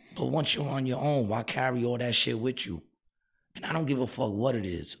 But once you're on your own, why carry all that shit with you? And I don't give a fuck what it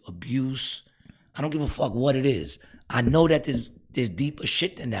is. Abuse. I don't give a fuck what it is. I know that there's deeper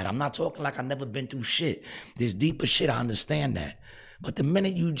shit than that. I'm not talking like I've never been through shit. There's deeper shit. I understand that. But the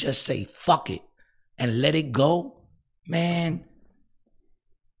minute you just say, fuck it, and let it go, man,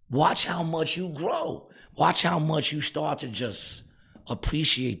 watch how much you grow. Watch how much you start to just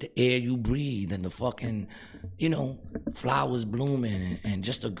appreciate the air you breathe and the fucking, flowers blooming and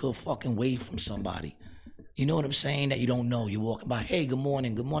just a good fucking wave from somebody. You know what I'm saying? That you don't know. You're walking by, hey, good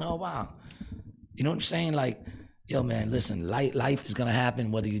morning, oh wow. You know what I'm saying? Like, yo, man, listen, life is gonna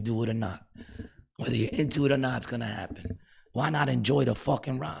happen whether you do it or not. Whether you're into it or not, it's gonna happen. Why not enjoy the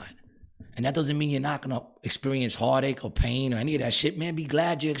fucking ride? And that doesn't mean you're not gonna experience heartache or pain or any of that shit. Man, be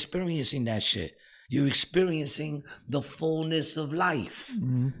glad you're experiencing that shit. You're experiencing the fullness of life.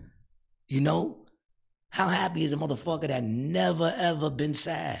 Mm-hmm. You know? How happy is a motherfucker that never ever been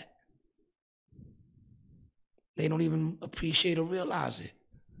sad? They don't even appreciate or realize it.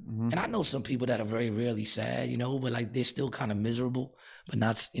 Mm-hmm. And I know some people that are very rarely sad, you know, but like they're still kind of miserable, but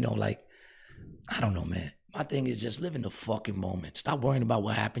not, you know, like, I don't know, man. My thing is just live in the fucking moment. Stop worrying about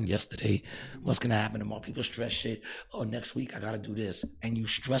what happened yesterday, what's going to happen tomorrow. People stress shit. Oh, next week I got to do this. And you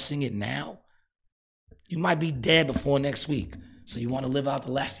stressing it now? You might be dead before next week. So you want to live out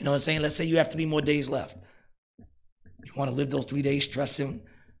the last, you know what I'm saying? Let's say you have 3 more days left. You want to live those 3 days stressing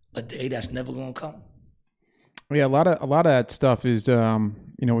a day that's never going to come? Yeah, a lot of that stuff is, you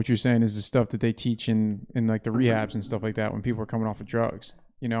know, what you're saying is the stuff that they teach in like the rehabs and stuff like that when people are coming off of drugs.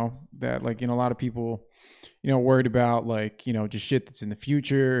 You know, that like, you know, a lot of people, you know, worried about like, you know, just shit that's in the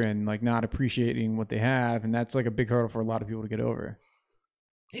future and like not appreciating what they have. And that's like a big hurdle for a lot of people to get over.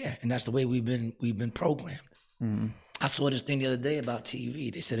 Yeah. And that's the way we've been programmed. Mm-hmm. I saw this thing the other day about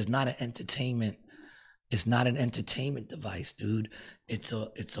TV. They said it's not an entertainment device, dude.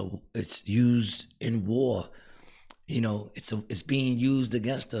 It's used in war. You know, it's being used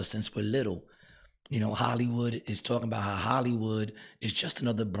against us since we're little. You know, Hollywood is talking about how Hollywood is just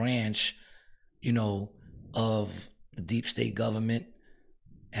another branch, you know, of the deep state government,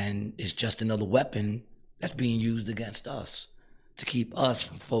 and it's just another weapon that's being used against us to keep us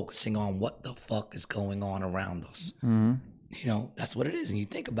from focusing on what the fuck is going on around us. Mm-hmm. You know, that's what it is. And you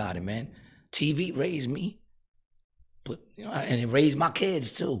think about it, man. TV raised me, but you know, and it raised my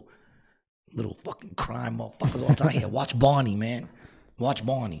kids too. Little fucking crime motherfuckers all the time here. Watch Barney, man. Watch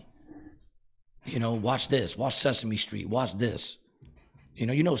Barney. You know, watch this. Watch Sesame Street. Watch this.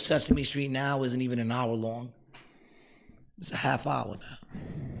 You know Sesame Street now isn't even an hour long. It's a half hour now.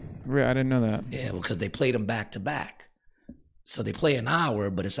 Right, I didn't know that. Yeah, because they played them back to back. So they play an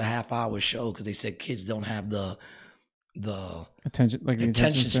hour, but it's a half hour show because they said kids don't have the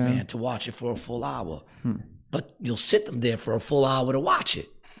attention span to watch it for a full hour. But you'll sit them there for a full hour to watch it.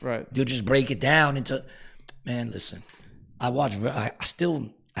 Right. You'll just break it down into, man, listen, I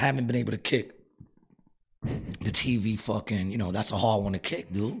haven't been able to kick the TV fucking, you know, that's a hard one to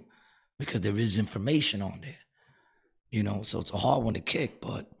kick, dude, because there is information on there, you know, so it's a hard one to kick,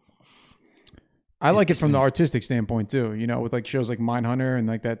 but. I like it from the artistic standpoint too, you know, with like shows like Mindhunter and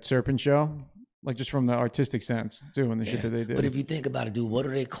like that Serpent show, like just from the artistic sense too, and the shit that they do. But if you think about it, dude, what do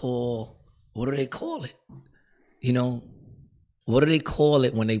they call it? You know, what do they call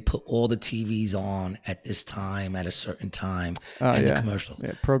it when they put all the TVs on at this time, at a certain time, in the commercial?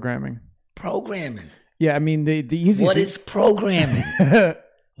 Yeah, programming. Yeah, I mean, the easiest... What is programming?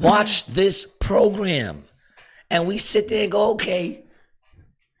 Watch this program. And we sit there and go, okay,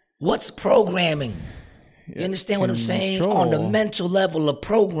 what's programming? You understand what I'm saying? On the mental level of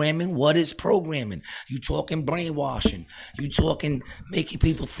programming, what is programming? You talking brainwashing. You talking making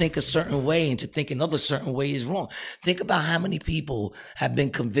people think a certain way, and to think another certain way is wrong. Think about how many people have been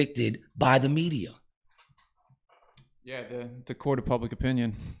convicted by the media. Yeah, the court of public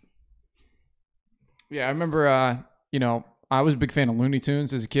opinion. Yeah, I remember, you know, I was a big fan of Looney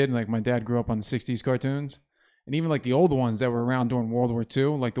Tunes as a kid. And, like, my dad grew up on the 60s cartoons. And even, like, the old ones that were around during World War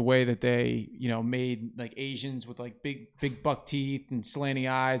II, like, the way that they, you know, made, like, Asians with, like, big buck teeth and slanty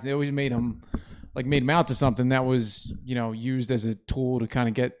eyes. They always made them out to something that was, you know, used as a tool to kind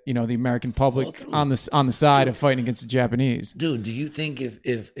of get, you know, the American public on the side of fighting against the Japanese. Dude, do you think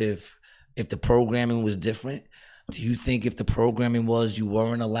if the programming was different, do you think if the programming was you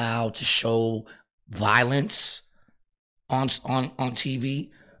weren't allowed to show violence on TV,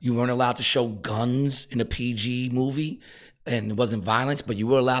 you weren't allowed to show guns in a PG movie, and it wasn't violence, but you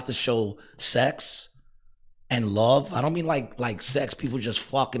were allowed to show sex and love? I don't mean like sex, people just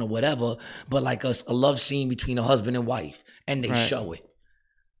fucking or whatever, but like a love scene between a husband and wife, and they show it.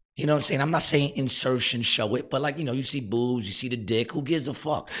 You know what I'm saying? I'm not saying insertion show it, but like, you know, you see boobs, you see the dick. Who gives a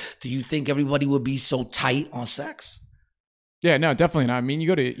fuck? Do you think everybody would be so tight on sex? Yeah, no, definitely not. I mean, you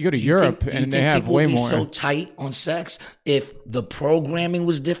go to Europe and they have way more. Do you think people would be so tight on sex if the programming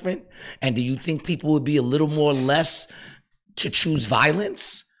was different? And do you think people would be a little more less to choose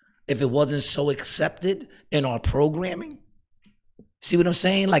violence if it wasn't so accepted in our programming? See what I'm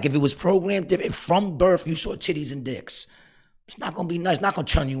saying? Like if it was programmed different, from birth you saw titties and dicks. It's not going to be nice. It's not going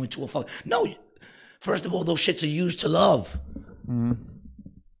to turn you into a fuck. No, first of all, those shits are used to love. Mm-hmm.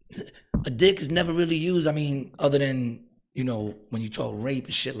 a dick is never really used. I mean, other than, you know, when you talk rape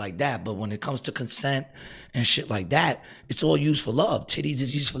and shit like that. But when it comes to consent and shit like that, it's all used for love. Titties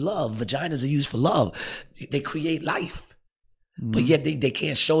is used for love. Vaginas are used for love. They create life. But yet they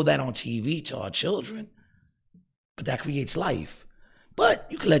can't show that on TV to our children. But that creates life. But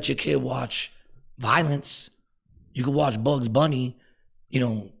you can let your kid watch violence. You can watch Bugs Bunny, you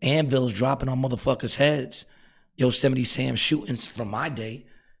know, anvils dropping on motherfuckers' heads. Yosemite Sam shootings from my day.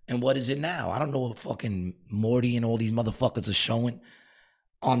 And what is it now? I don't know what fucking Morty and all these motherfuckers are showing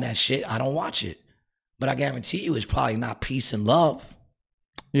on that shit. I don't watch it. But I guarantee you it's probably not peace and love.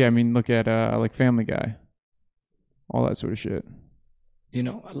 Yeah, I mean, look at like Family Guy. All that sort of shit. You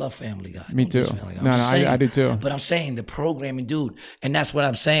know, I love Family Guy. Me too. No, I do too. But I'm saying the programming, dude. And that's what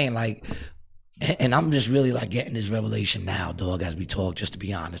I'm saying. Like, and I'm just really like getting this revelation now, dog, as we talk, just to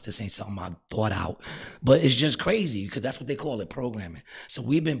be honest. This ain't something I thought out. But it's just crazy because that's what they call it, programming. So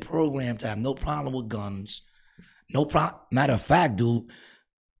we've been programmed to have no problem with guns. Matter of fact, dude,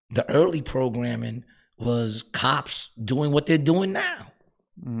 the early programming was cops doing what they're doing now.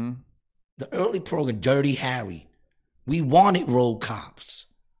 Mm-hmm. The early program, Dirty Harry. We wanted road cops.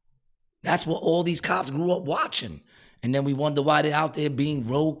 That's what all these cops grew up watching. And then we wonder why they're out there being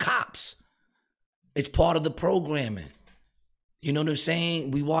road cops. It's part of the programming. You know what I'm saying?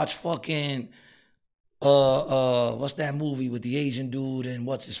 We watch fucking what's that movie with the Asian dude and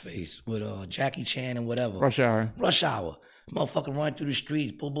what's his face? With Jackie Chan and whatever. Rush Hour. Rush Hour. Motherfucker running through the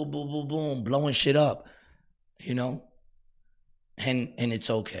streets, boom, boom, boom, boom, boom, blowing shit up. You know? And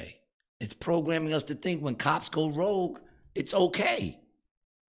it's okay. It's programming us to think when cops go rogue, it's okay.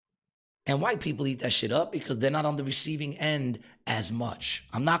 And white people eat that shit up because they're not on the receiving end as much.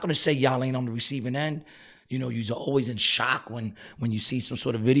 I'm not going to say y'all ain't on the receiving end. You know, you're always in shock when you see some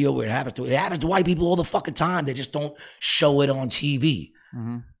sort of video where it happens to white people all the fucking time. They just don't show it on TV.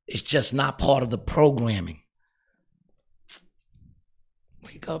 Mm-hmm. It's just not part of the programming.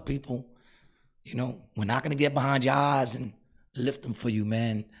 Wake up, people. You know, we're not going to get behind your eyes and lift them for you,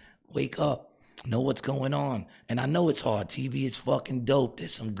 man. Wake up. Know what's going on. And I know it's hard. TV is fucking dope.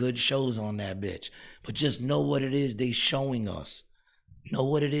 There's some good shows on that bitch. But just know what it is they showing us. Know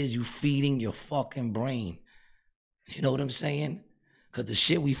what it is you feeding your fucking brain. You know what I'm saying? Because the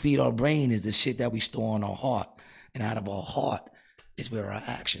shit we feed our brain is the shit that we store in our heart. And out of our heart is where our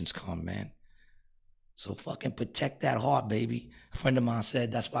actions come, man. So fucking protect that heart, baby. A friend of mine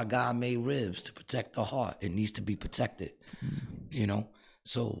said that's why God made ribs, to protect the heart. It needs to be protected, you know?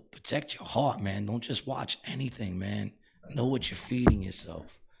 So protect your heart, man. Don't just watch anything, man. Know what you're feeding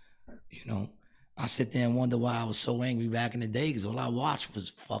yourself. You know, I sit there and wonder why I was so angry back in the day because all I watched was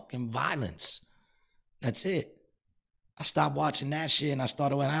fucking violence. That's it. I stopped watching that shit and I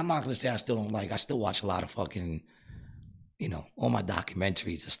started, and I'm not going to say I still don't like, I still watch a lot of fucking, you know, all my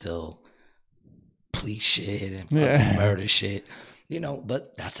documentaries are still police shit and fucking murder shit, you know,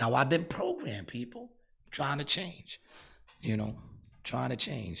 but that's how I've been programmed, people. Trying to change, you know. Trying to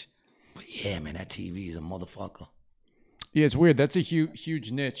change. But yeah, man, that TV is a motherfucker. Yeah, it's weird. That's a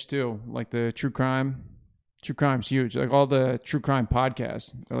huge niche too. Like the true crime. True crime's huge. Like all the true crime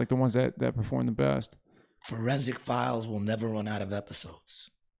podcasts are like the ones that perform the best. Forensic Files will never run out of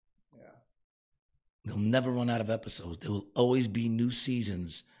episodes. Yeah. They'll never run out of episodes. There will always be new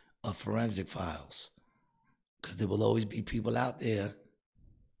seasons of Forensic Files. Because there will always be people out there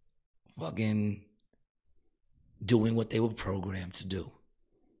fucking doing what they were programmed to do.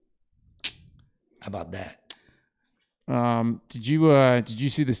 How about that? Did you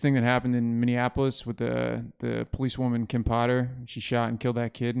see this thing that happened in Minneapolis with the policewoman Kim Potter? She shot and killed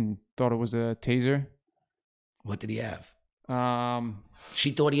that kid and thought it was a taser. What did he have?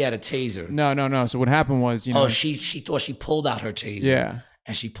 She thought he had a taser. No. So what happened was, you know, she thought she pulled out her taser. Yeah.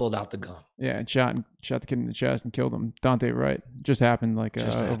 And she pulled out the gun. Yeah, and shot the kid in the chest and killed him. Dante Wright. Just happened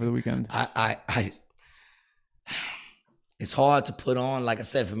over the weekend. It's hard to put on. Like I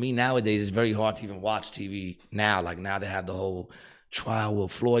said, for me nowadays, it's very hard to even watch TV now. Like now they have the whole trial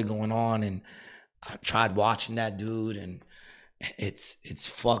with Floyd going on, and I tried watching that dude, and it's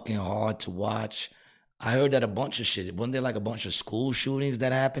fucking hard to watch. I heard that a bunch of shit. Wasn't there like a bunch of school shootings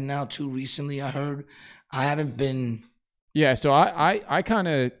that happened now too recently? I heard. I haven't been. Yeah, so I kind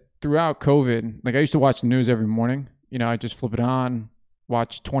of throughout COVID, like I used to watch the news every morning. You know, I just flip it on.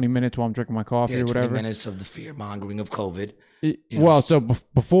 Watch 20 minutes while I'm drinking my coffee or whatever. 20 minutes of the fear mongering of COVID. Well, so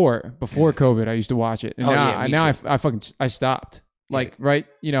before COVID, I used to watch it, and I stopped. Like right,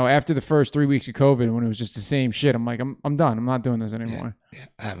 you know, after the first 3 weeks of COVID, when it was just the same shit, I'm like, I'm done. I'm not doing this anymore. Yeah.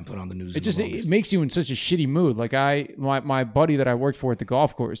 I haven't put on the news. It makes you in such a shitty mood. Like my buddy that I worked for at the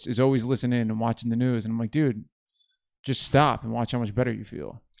golf course is always listening and watching the news, and I'm like, dude, just stop and watch how much better you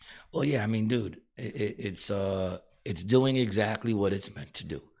feel. Well, yeah, I mean, dude, it's doing exactly what it's meant to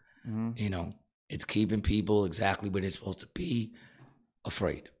do. You know, it's keeping people exactly where they're supposed to be,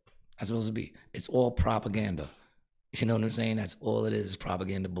 afraid. That's supposed to be. It's all propaganda. You know what I'm saying? That's all it is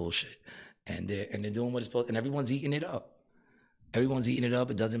propaganda bullshit. And they're doing what it's supposed, and everyone's eating it up. Everyone's eating it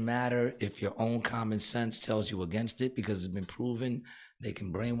up. It doesn't matter if your own common sense tells you against it, because it's been proven they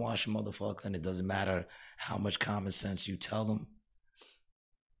can brainwash a motherfucker, and it doesn't matter how much common sense you tell them.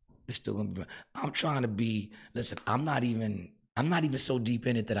 They're still gonna be. I'm trying to be. Listen, I'm not even so deep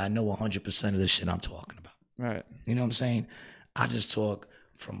in it that I know 100% of the shit I'm talking about. Right. You know what I'm saying? I just talk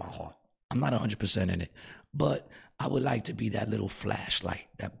from my heart. I'm not 100% in it, but I would like to be that little flashlight,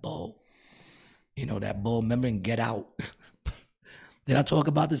 that bulb. You know, that bulb. Remember in Get Out? Did I talk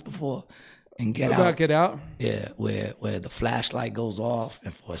about this before? In Get Out. Get Out? Yeah, where the flashlight goes off,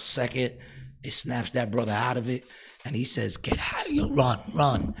 and for a second, it snaps that brother out of it, and he says, "Get out of here,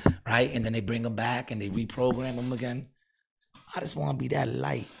 run," right? And then they bring him back and they reprogram him again. I just want to be that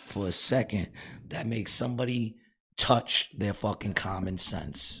light for a second that makes somebody touch their fucking common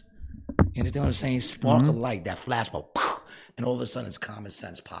sense. You understand what I'm saying? Spark a light, that flashbulb, and all of a sudden, it's common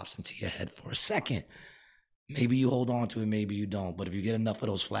sense pops into your head for a second. Maybe you hold on to it, maybe you don't. But if you get enough of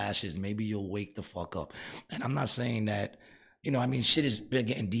those flashes, maybe you'll wake the fuck up. And I'm not saying that, you know, I mean, shit has been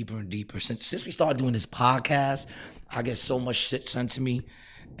getting deeper and deeper. Since we started doing this podcast, I get so much shit sent to me,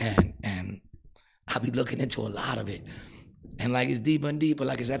 and I'll be looking into a lot of it. And like, it's deeper and deeper.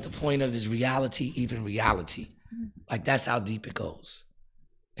 Like, it's at the point of, is reality even reality? Like, that's how deep it goes.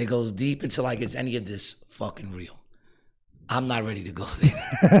 It goes deep into like, is any of this fucking real? I'm not ready to go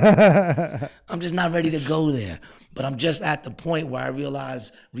there. I'm just not ready to go there. But I'm just at the point where I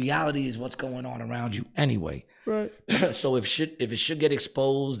realize reality is what's going on around you anyway. Right. So if it should get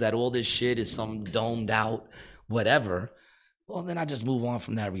exposed that all this shit is some domed out whatever, well, then I just move on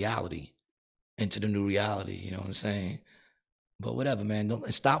from that reality into the new reality. You know what I'm saying? But whatever, man.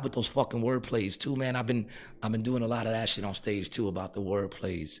 Don't stop with those fucking word plays too, man. I've been doing a lot of that shit on stage too, about the word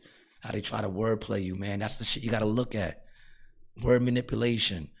plays. How they try to word play you, man. That's the shit you gotta look at. Word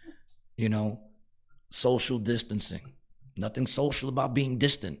manipulation, you know, social distancing. Nothing social about being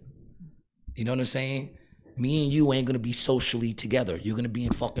distant. You know what I'm saying? Me and you ain't gonna be socially together. You're gonna be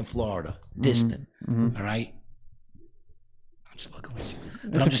in fucking Florida, distant. All right? I'm just fucking with you.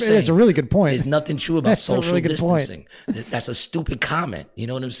 But I'm just saying, it's a really good point. There's nothing true about social really distancing. That's a stupid comment. You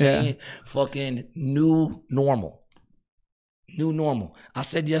know what I'm saying? Yeah. Fucking new normal. New normal. I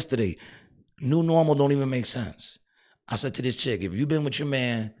said yesterday, new normal don't even make sense. I said to this chick, if you've been with your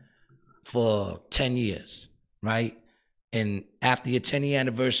man for 10 years, right? And after your 10-year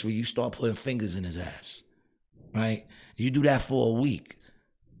anniversary, you start putting fingers in his ass, right? You do that for a week.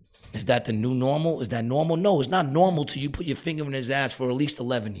 Is that the new normal? Is that normal? No, it's not normal till you put your finger in his ass for at least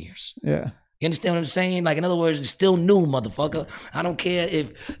 11 years. Yeah. You understand what I'm saying? Like, in other words, it's still new, motherfucker. I don't care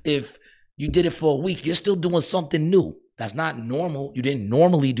if you did it for a week. You're still doing something new. That's not normal. You didn't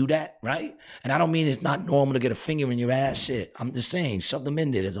normally do that, right? And I don't mean it's not normal to get a finger in your ass shit. I'm just saying, shove them in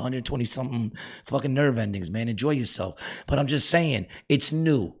there. There's 120-something fucking nerve endings, man. Enjoy yourself. But I'm just saying, it's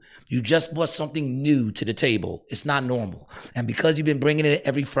new. You just brought something new to the table. It's not normal. And because you've been bringing it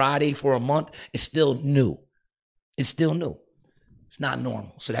every Friday for a month, it's still new. It's still new. It's not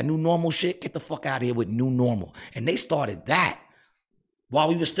normal. So that new normal shit, get the fuck out of here with new normal. And they started that while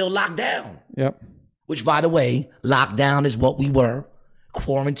we were still locked down. Yep. Which, by the way, lockdown is what we were.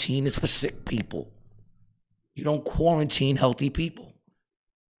 Quarantine is for sick people. You don't quarantine healthy people.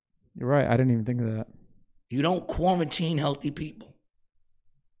 You're right. I didn't even think of that. You don't quarantine healthy people.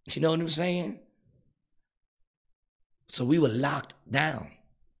 You know what I'm saying? So we were locked down.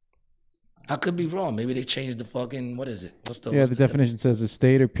 I could be wrong. Maybe they changed the fucking, what is it? The definition says a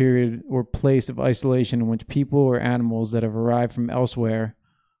state or period or place of isolation in which people or animals that have arrived from elsewhere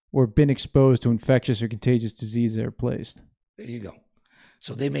or been exposed to infectious or contagious disease are placed. There you go.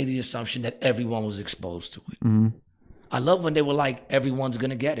 So they made the assumption that everyone was exposed to it. Mm-hmm. I love when they were like, everyone's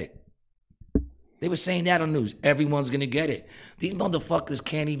going to get it. They were saying that on the news. Everyone's going to get it. These motherfuckers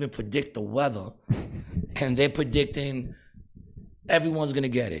can't even predict the weather. And they're predicting everyone's going to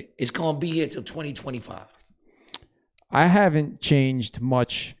get it. It's going to be here till 2025. I haven't changed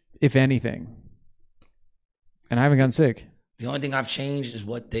much, if anything. And I haven't gotten sick. The only thing I've changed is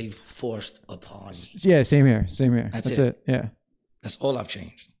what they've forced upon me. Yeah, same here. Same here. That's it. Yeah. That's all I've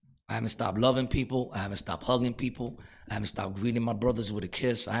changed. I haven't stopped loving people. I haven't stopped hugging people. I haven't stopped greeting my brothers with a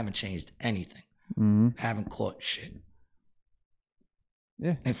kiss. I haven't changed anything. Mm-hmm. I haven't caught shit.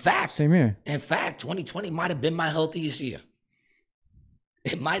 Yeah. In fact, same here. In fact, 2020 might have been my healthiest year.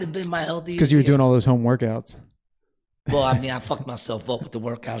 It might have been my healthiest year. Because you were doing all those home workouts. Well, I mean, I fucked myself up with the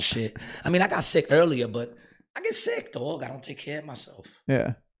workout shit. I mean, I got sick earlier, but I get sick, dog. I don't take care of myself.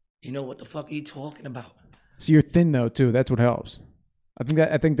 Yeah. You know, what the fuck are you talking about? So you're thin though too. That's what helps.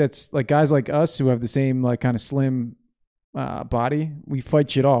 I think that's like guys like us who have the same like kind of slim body. We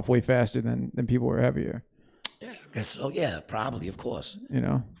fight shit off way faster than people who are heavier. Yeah, I guess so. Yeah, probably, of course. You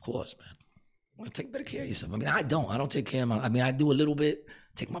know, of course, man. Well, take better care of yourself. I mean, I don't take care of my. I mean, I do a little bit.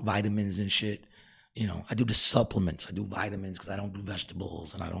 Take my vitamins and shit. You know, I do the supplements. I do vitamins because I don't do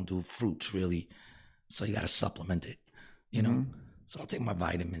vegetables and I don't do fruits really. So you got to supplement it. You know. So I'll take my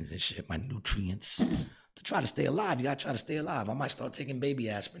vitamins and shit, my nutrients. To try to stay alive, you gotta try to stay alive. I might start taking baby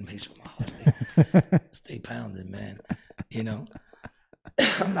aspirin, make sure my heart stay pounding, man. You know,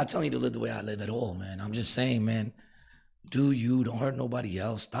 I'm not telling you to live the way I live at all, man. I'm just saying, man, do you, don't hurt nobody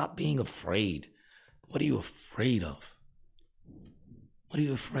else. Stop being afraid. What are you afraid of? What are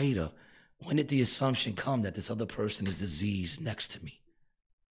you afraid of? When did the assumption come that this other person is diseased next to me?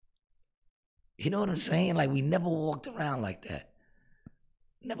 You know what I'm saying? Like, we never walked around like that.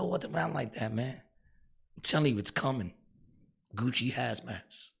 Never walked around like that, man. I'm telling you, it's coming. Gucci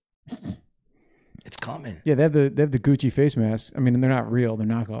hazmats. It's coming. Yeah, they have the Gucci face masks. I mean, they're not real; they're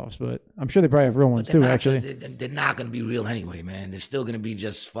knockoffs. But I'm sure they probably have real ones too. Actually, they're not gonna be real anyway, man. They're still gonna be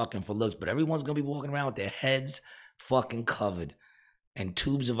just fucking for looks. But everyone's gonna be walking around with their heads fucking covered and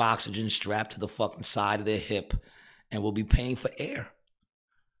tubes of oxygen strapped to the fucking side of their hip, and we'll be paying for air.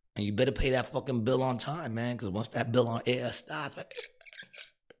 And you better pay that fucking bill on time, man. Because once that bill on air starts,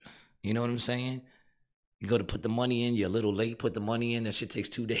 you know what I'm saying? You go to put the money in, you're a little late, put the money in, that shit takes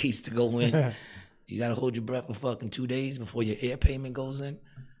 2 days to go in. You got to hold your breath for fucking 2 days before your air payment goes in. I'm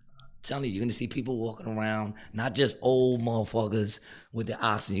telling you, you're going to see people walking around, not just old motherfuckers with their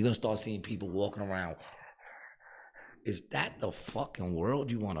oxygen. You're going to start seeing people walking around. Is that the fucking world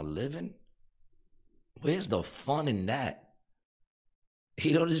you want to live in? Where's the fun in that?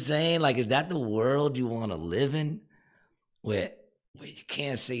 You know what I'm saying? Like, is that the world you want to live in? Where you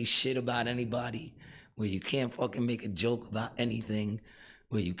can't say shit about anybody, where you can't fucking make a joke about anything,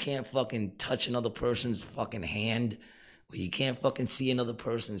 where you can't fucking touch another person's fucking hand, where you can't fucking see another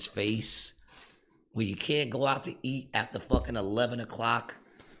person's face, where you can't go out to eat after fucking 11 o'clock,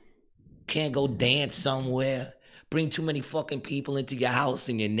 can't go dance somewhere, bring too many fucking people into your house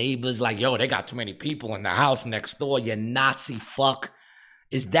and your neighbors like, yo, they got too many people in the house next door, you Nazi fuck.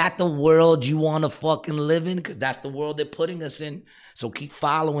 Is that the world you want to fucking live in? Because that's the world they're putting us in. So keep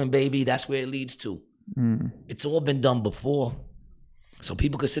following, baby. That's where it leads to. It's all been done before. So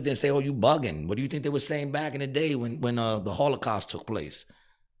people could sit there and say, oh, you bugging. What do you think they were saying back in the day when the Holocaust took place?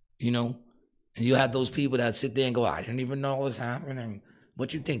 You know? And you had those people that sit there and go, I didn't even know what was happening.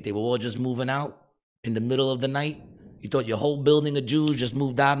 What you think? They were all just moving out in the middle of the night? You thought your whole building of Jews just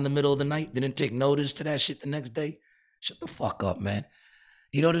moved out in the middle of the night? Didn't take notice to that shit the next day? Shut the fuck up, man.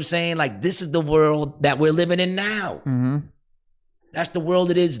 You know what I'm saying? Like, this is the world that we're living in now. That's the world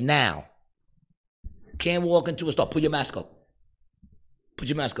it is now. Can't walk into a store. Put your mask up. Put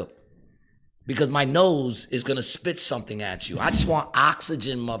your mask up. Because my nose is going to spit something at you. I just want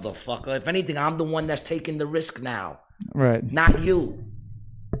oxygen, motherfucker. If anything, I'm the one that's taking the risk now. Right. Not you.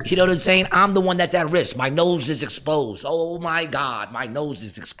 You know what I'm saying? I'm the one that's at risk. My nose is exposed. Oh, my God. My nose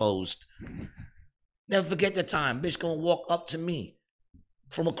is exposed. Never forget the time. Bitch gonna walk up to me.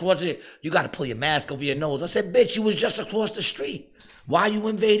 From across the, you got to pull your mask over your nose. I said, bitch, you was just across the street. Why are you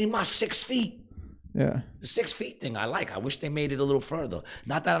invading my 6 feet? Yeah. The 6 feet thing I like. I wish they made it a little further.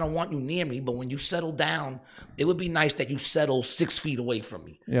 Not that I don't want you near me, but when you settle down, it would be nice that you settle 6 feet away from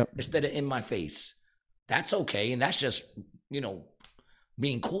me. Yep. Instead of in my face. That's okay. And that's just, you know,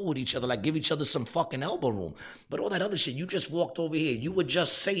 being cool with each other. Like, give each other some fucking elbow room. But all that other shit, you just walked over here. You were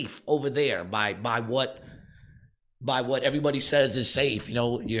just safe over there by what everybody says is safe. You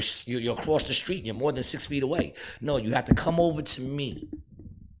know, you're across the street, you're more than 6 feet away. No, you have to come over to me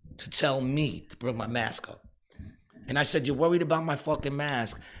to tell me to bring my mask up. And I said, you're worried about my fucking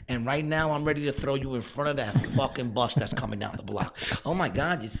mask, and right now I'm ready to throw you in front of that fucking bus that's coming down the block. Oh my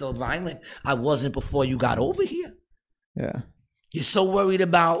God, you're so violent. I wasn't before you got over here. Yeah. You're so worried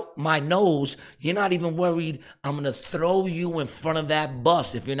about my nose, you're not even worried I'm going to throw you in front of that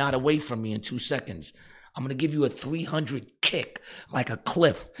bus if you're not away from me in 2 seconds. I'm going to give you a 300 kick like a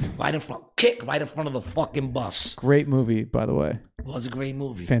cliff right in front of the fucking bus. Great movie, by the way. It was a great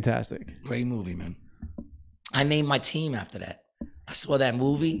movie. Fantastic. Great movie, man. I named my team after that. I saw that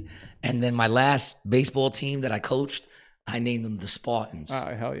movie, and then my last baseball team that I coached, I named them the Spartans.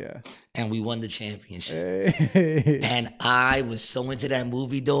 Oh, hell yeah. And we won the championship. Hey. And I was so into that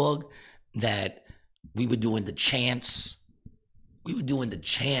movie, dog, that we were doing the chants. We were doing the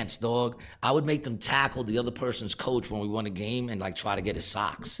chants, dog. I would make them tackle the other person's coach when we won a game and like try to get his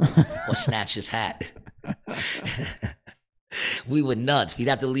socks or snatch his hat. We were nuts. We'd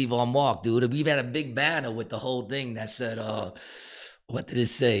have to leave our mark, dude. We had a big banner with the whole thing that said, what did it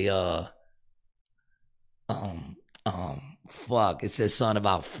say? Fuck. It says something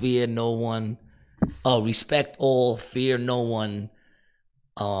about fear no one. Oh, respect all, fear no one.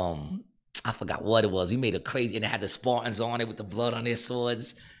 I forgot what it was. We made it crazy, and it had the Spartans on it with the blood on their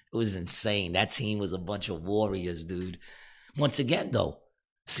swords. It was insane. That team was a bunch of warriors, dude. Once again, though,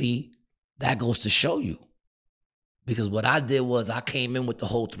 see, that goes to show you. Because what I did was I came in with the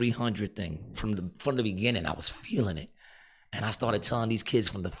whole 300 thing from the beginning. I was feeling it. And I started telling these kids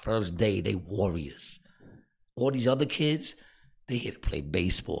from the first day, they warriors. All these other kids, they here to play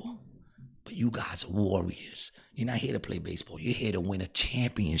baseball. But you guys are warriors. You're not here to play baseball. You're here to win a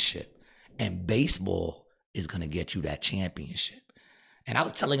championship. And baseball is going to get you that championship. And I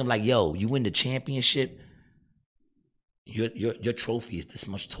was telling him like, yo, you win the championship, your trophy is this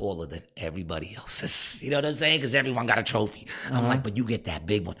much taller than everybody else's. You know what I'm saying? Because everyone got a trophy. I'm like, but you get that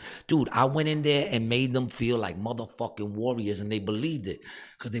big one. Dude, I went in there and made them feel like motherfucking warriors, and they believed it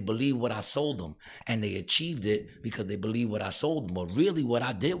because they believed what I sold them. And they achieved it because they believed what I sold them. But really what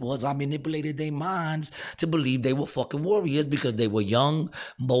I did was I manipulated their minds to believe they were fucking warriors because they were young,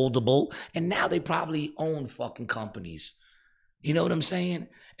 moldable, and now they probably own fucking companies. You know what I'm saying?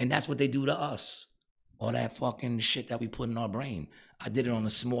 And that's what they do to us. All that fucking shit that we put in our brain. I did it on a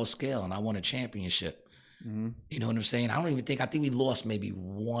small scale and I won a championship. Mm-hmm. You know what I'm saying? I think we lost maybe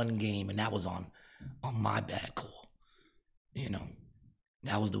one game, and that was on my bad call. You know,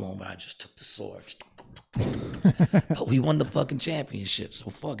 that was the one where I just took the sword. But we won the fucking championship,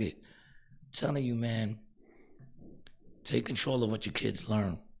 so fuck it. I'm telling you, man, take control of what your kids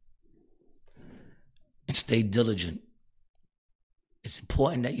learn and stay diligent. It's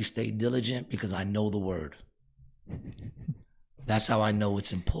important that you stay diligent because I know the word. That's how I know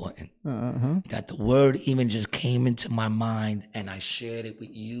it's important. That the word even just came into my mind and I shared it with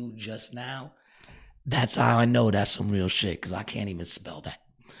you just now. That's how I know that's some real shit because I can't even spell that.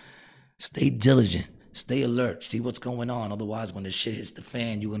 Stay diligent. Stay alert. See what's going on. Otherwise, when the shit hits the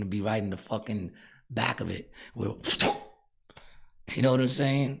fan, you're going to be right in the fucking back of it. You know what I'm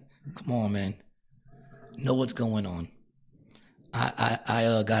saying? Come on, man. Know what's going on.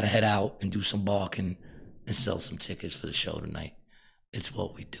 I got to head out and do some barking and sell some tickets for the show tonight. It's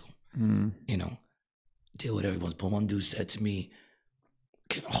what we do. You know, deal with everyone's. But one dude said to me,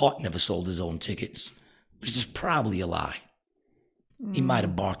 Kevin Hart never sold his own tickets, which is probably a lie. He might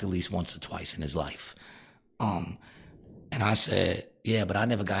have barked at least once or twice in his life. And I said, yeah, but I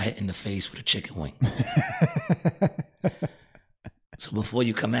never got hit in the face with a chicken wing. So before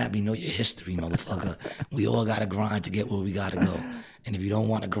you come at me, know your history, motherfucker. We all got to grind to get where we got to go. And if you don't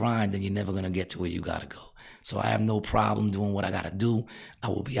want to grind, then you're never going to get to where you got to go. So I have no problem doing what I got to do. I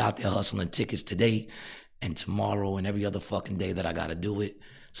will be out there hustling tickets today and tomorrow and every other fucking day that I got to do it.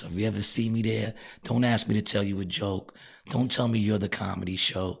 So if you ever see me there, don't ask me to tell you a joke. Don't tell me you're the comedy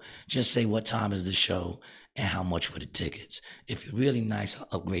show. Just say what time is the show and how much for the tickets. If you're really nice,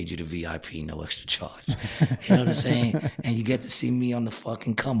 I'll upgrade you to VIP, no extra charge. You know what I'm saying? And you get to see me on the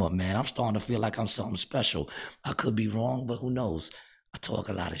fucking come up, man. I'm starting to feel like I'm something special. I could be wrong, but who knows? I talk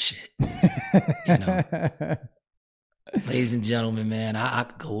a lot of shit. You know? Ladies and gentlemen, man, I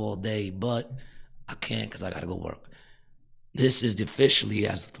could go all day, but I can't because I got to go work. This is officially,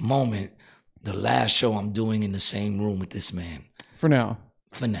 as of the moment, the last show I'm doing in the same room with this man. For now.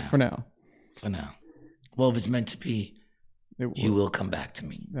 For now. For now. For now. Well, if it's meant to be, you will come back to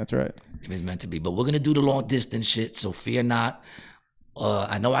me. That's right. If it's meant to be. But we're going to do the long distance shit, so fear not.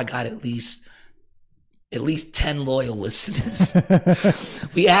 I know I got at least 10 loyal listeners.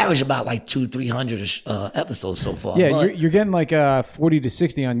 We average about like 200-300 episodes so far. Yeah, you're getting like 40 to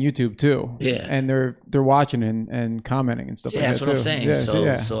 60 on YouTube too. Yeah. And they're watching and commenting and stuff like that. Yeah, that's what I'm saying.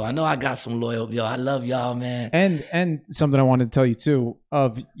 Yeah, so I know I got some loyal. Yo, I love y'all, man. And something I wanted to tell you too,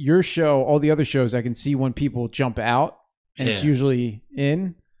 of your show, all the other shows, I can see when people jump out and it's usually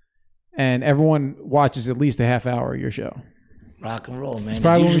in, and everyone watches at least a half hour of your show. Rock and roll, man. It's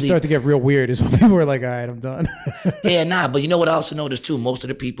probably when we start to get real weird is when people are like, all right, I'm done. But you know what I also noticed too? Most of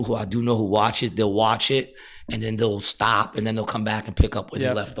the people who I do know who watch it, they'll watch it and then they'll stop and then they'll come back and pick up where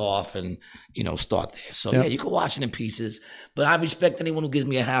they left off and, you know, start there. So yeah, you can watch it in pieces. But I respect anyone who gives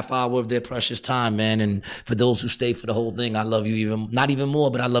me a half hour of their precious time, man. And for those who stay for the whole thing, I love you not even more,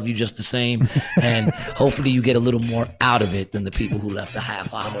 but I love you just the same. And hopefully you get a little more out of it than the people who left a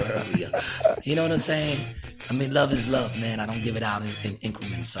half hour earlier. You know what I'm saying? I mean, love is love, man. I don't give it out in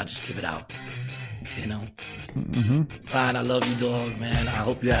increments. I just give it out You know? Brian, I love you, dog, man. I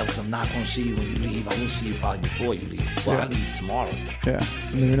hope you have, because I'm not going to see you when you leave. I will see you probably before you leave. Well, I leave tomorrow. Yeah,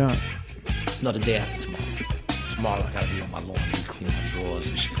 so maybe not. No, the day after tomorrow. Tomorrow I got to do on my laundry, clean my drawers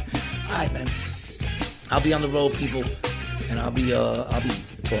and shit. All right, man. I'll be on the road, people. And I'll be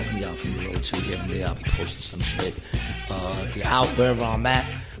talking to y'all from the road too here and there. I'll be posting some shit. If you're out wherever I'm at,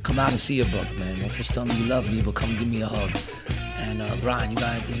 come out and see your brother, man. Don't just tell me you love me, but come give me a hug. And Brian, you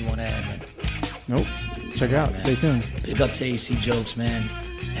got anything you want to add, man? Nope. Check out. Stay tuned. Big up to AC Jokes, man.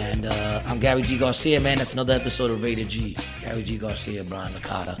 And I'm Gary G. Garcia, man. That's another episode of Rated G. Gary G. Garcia, Brian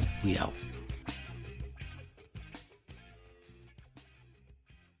Licata. We out.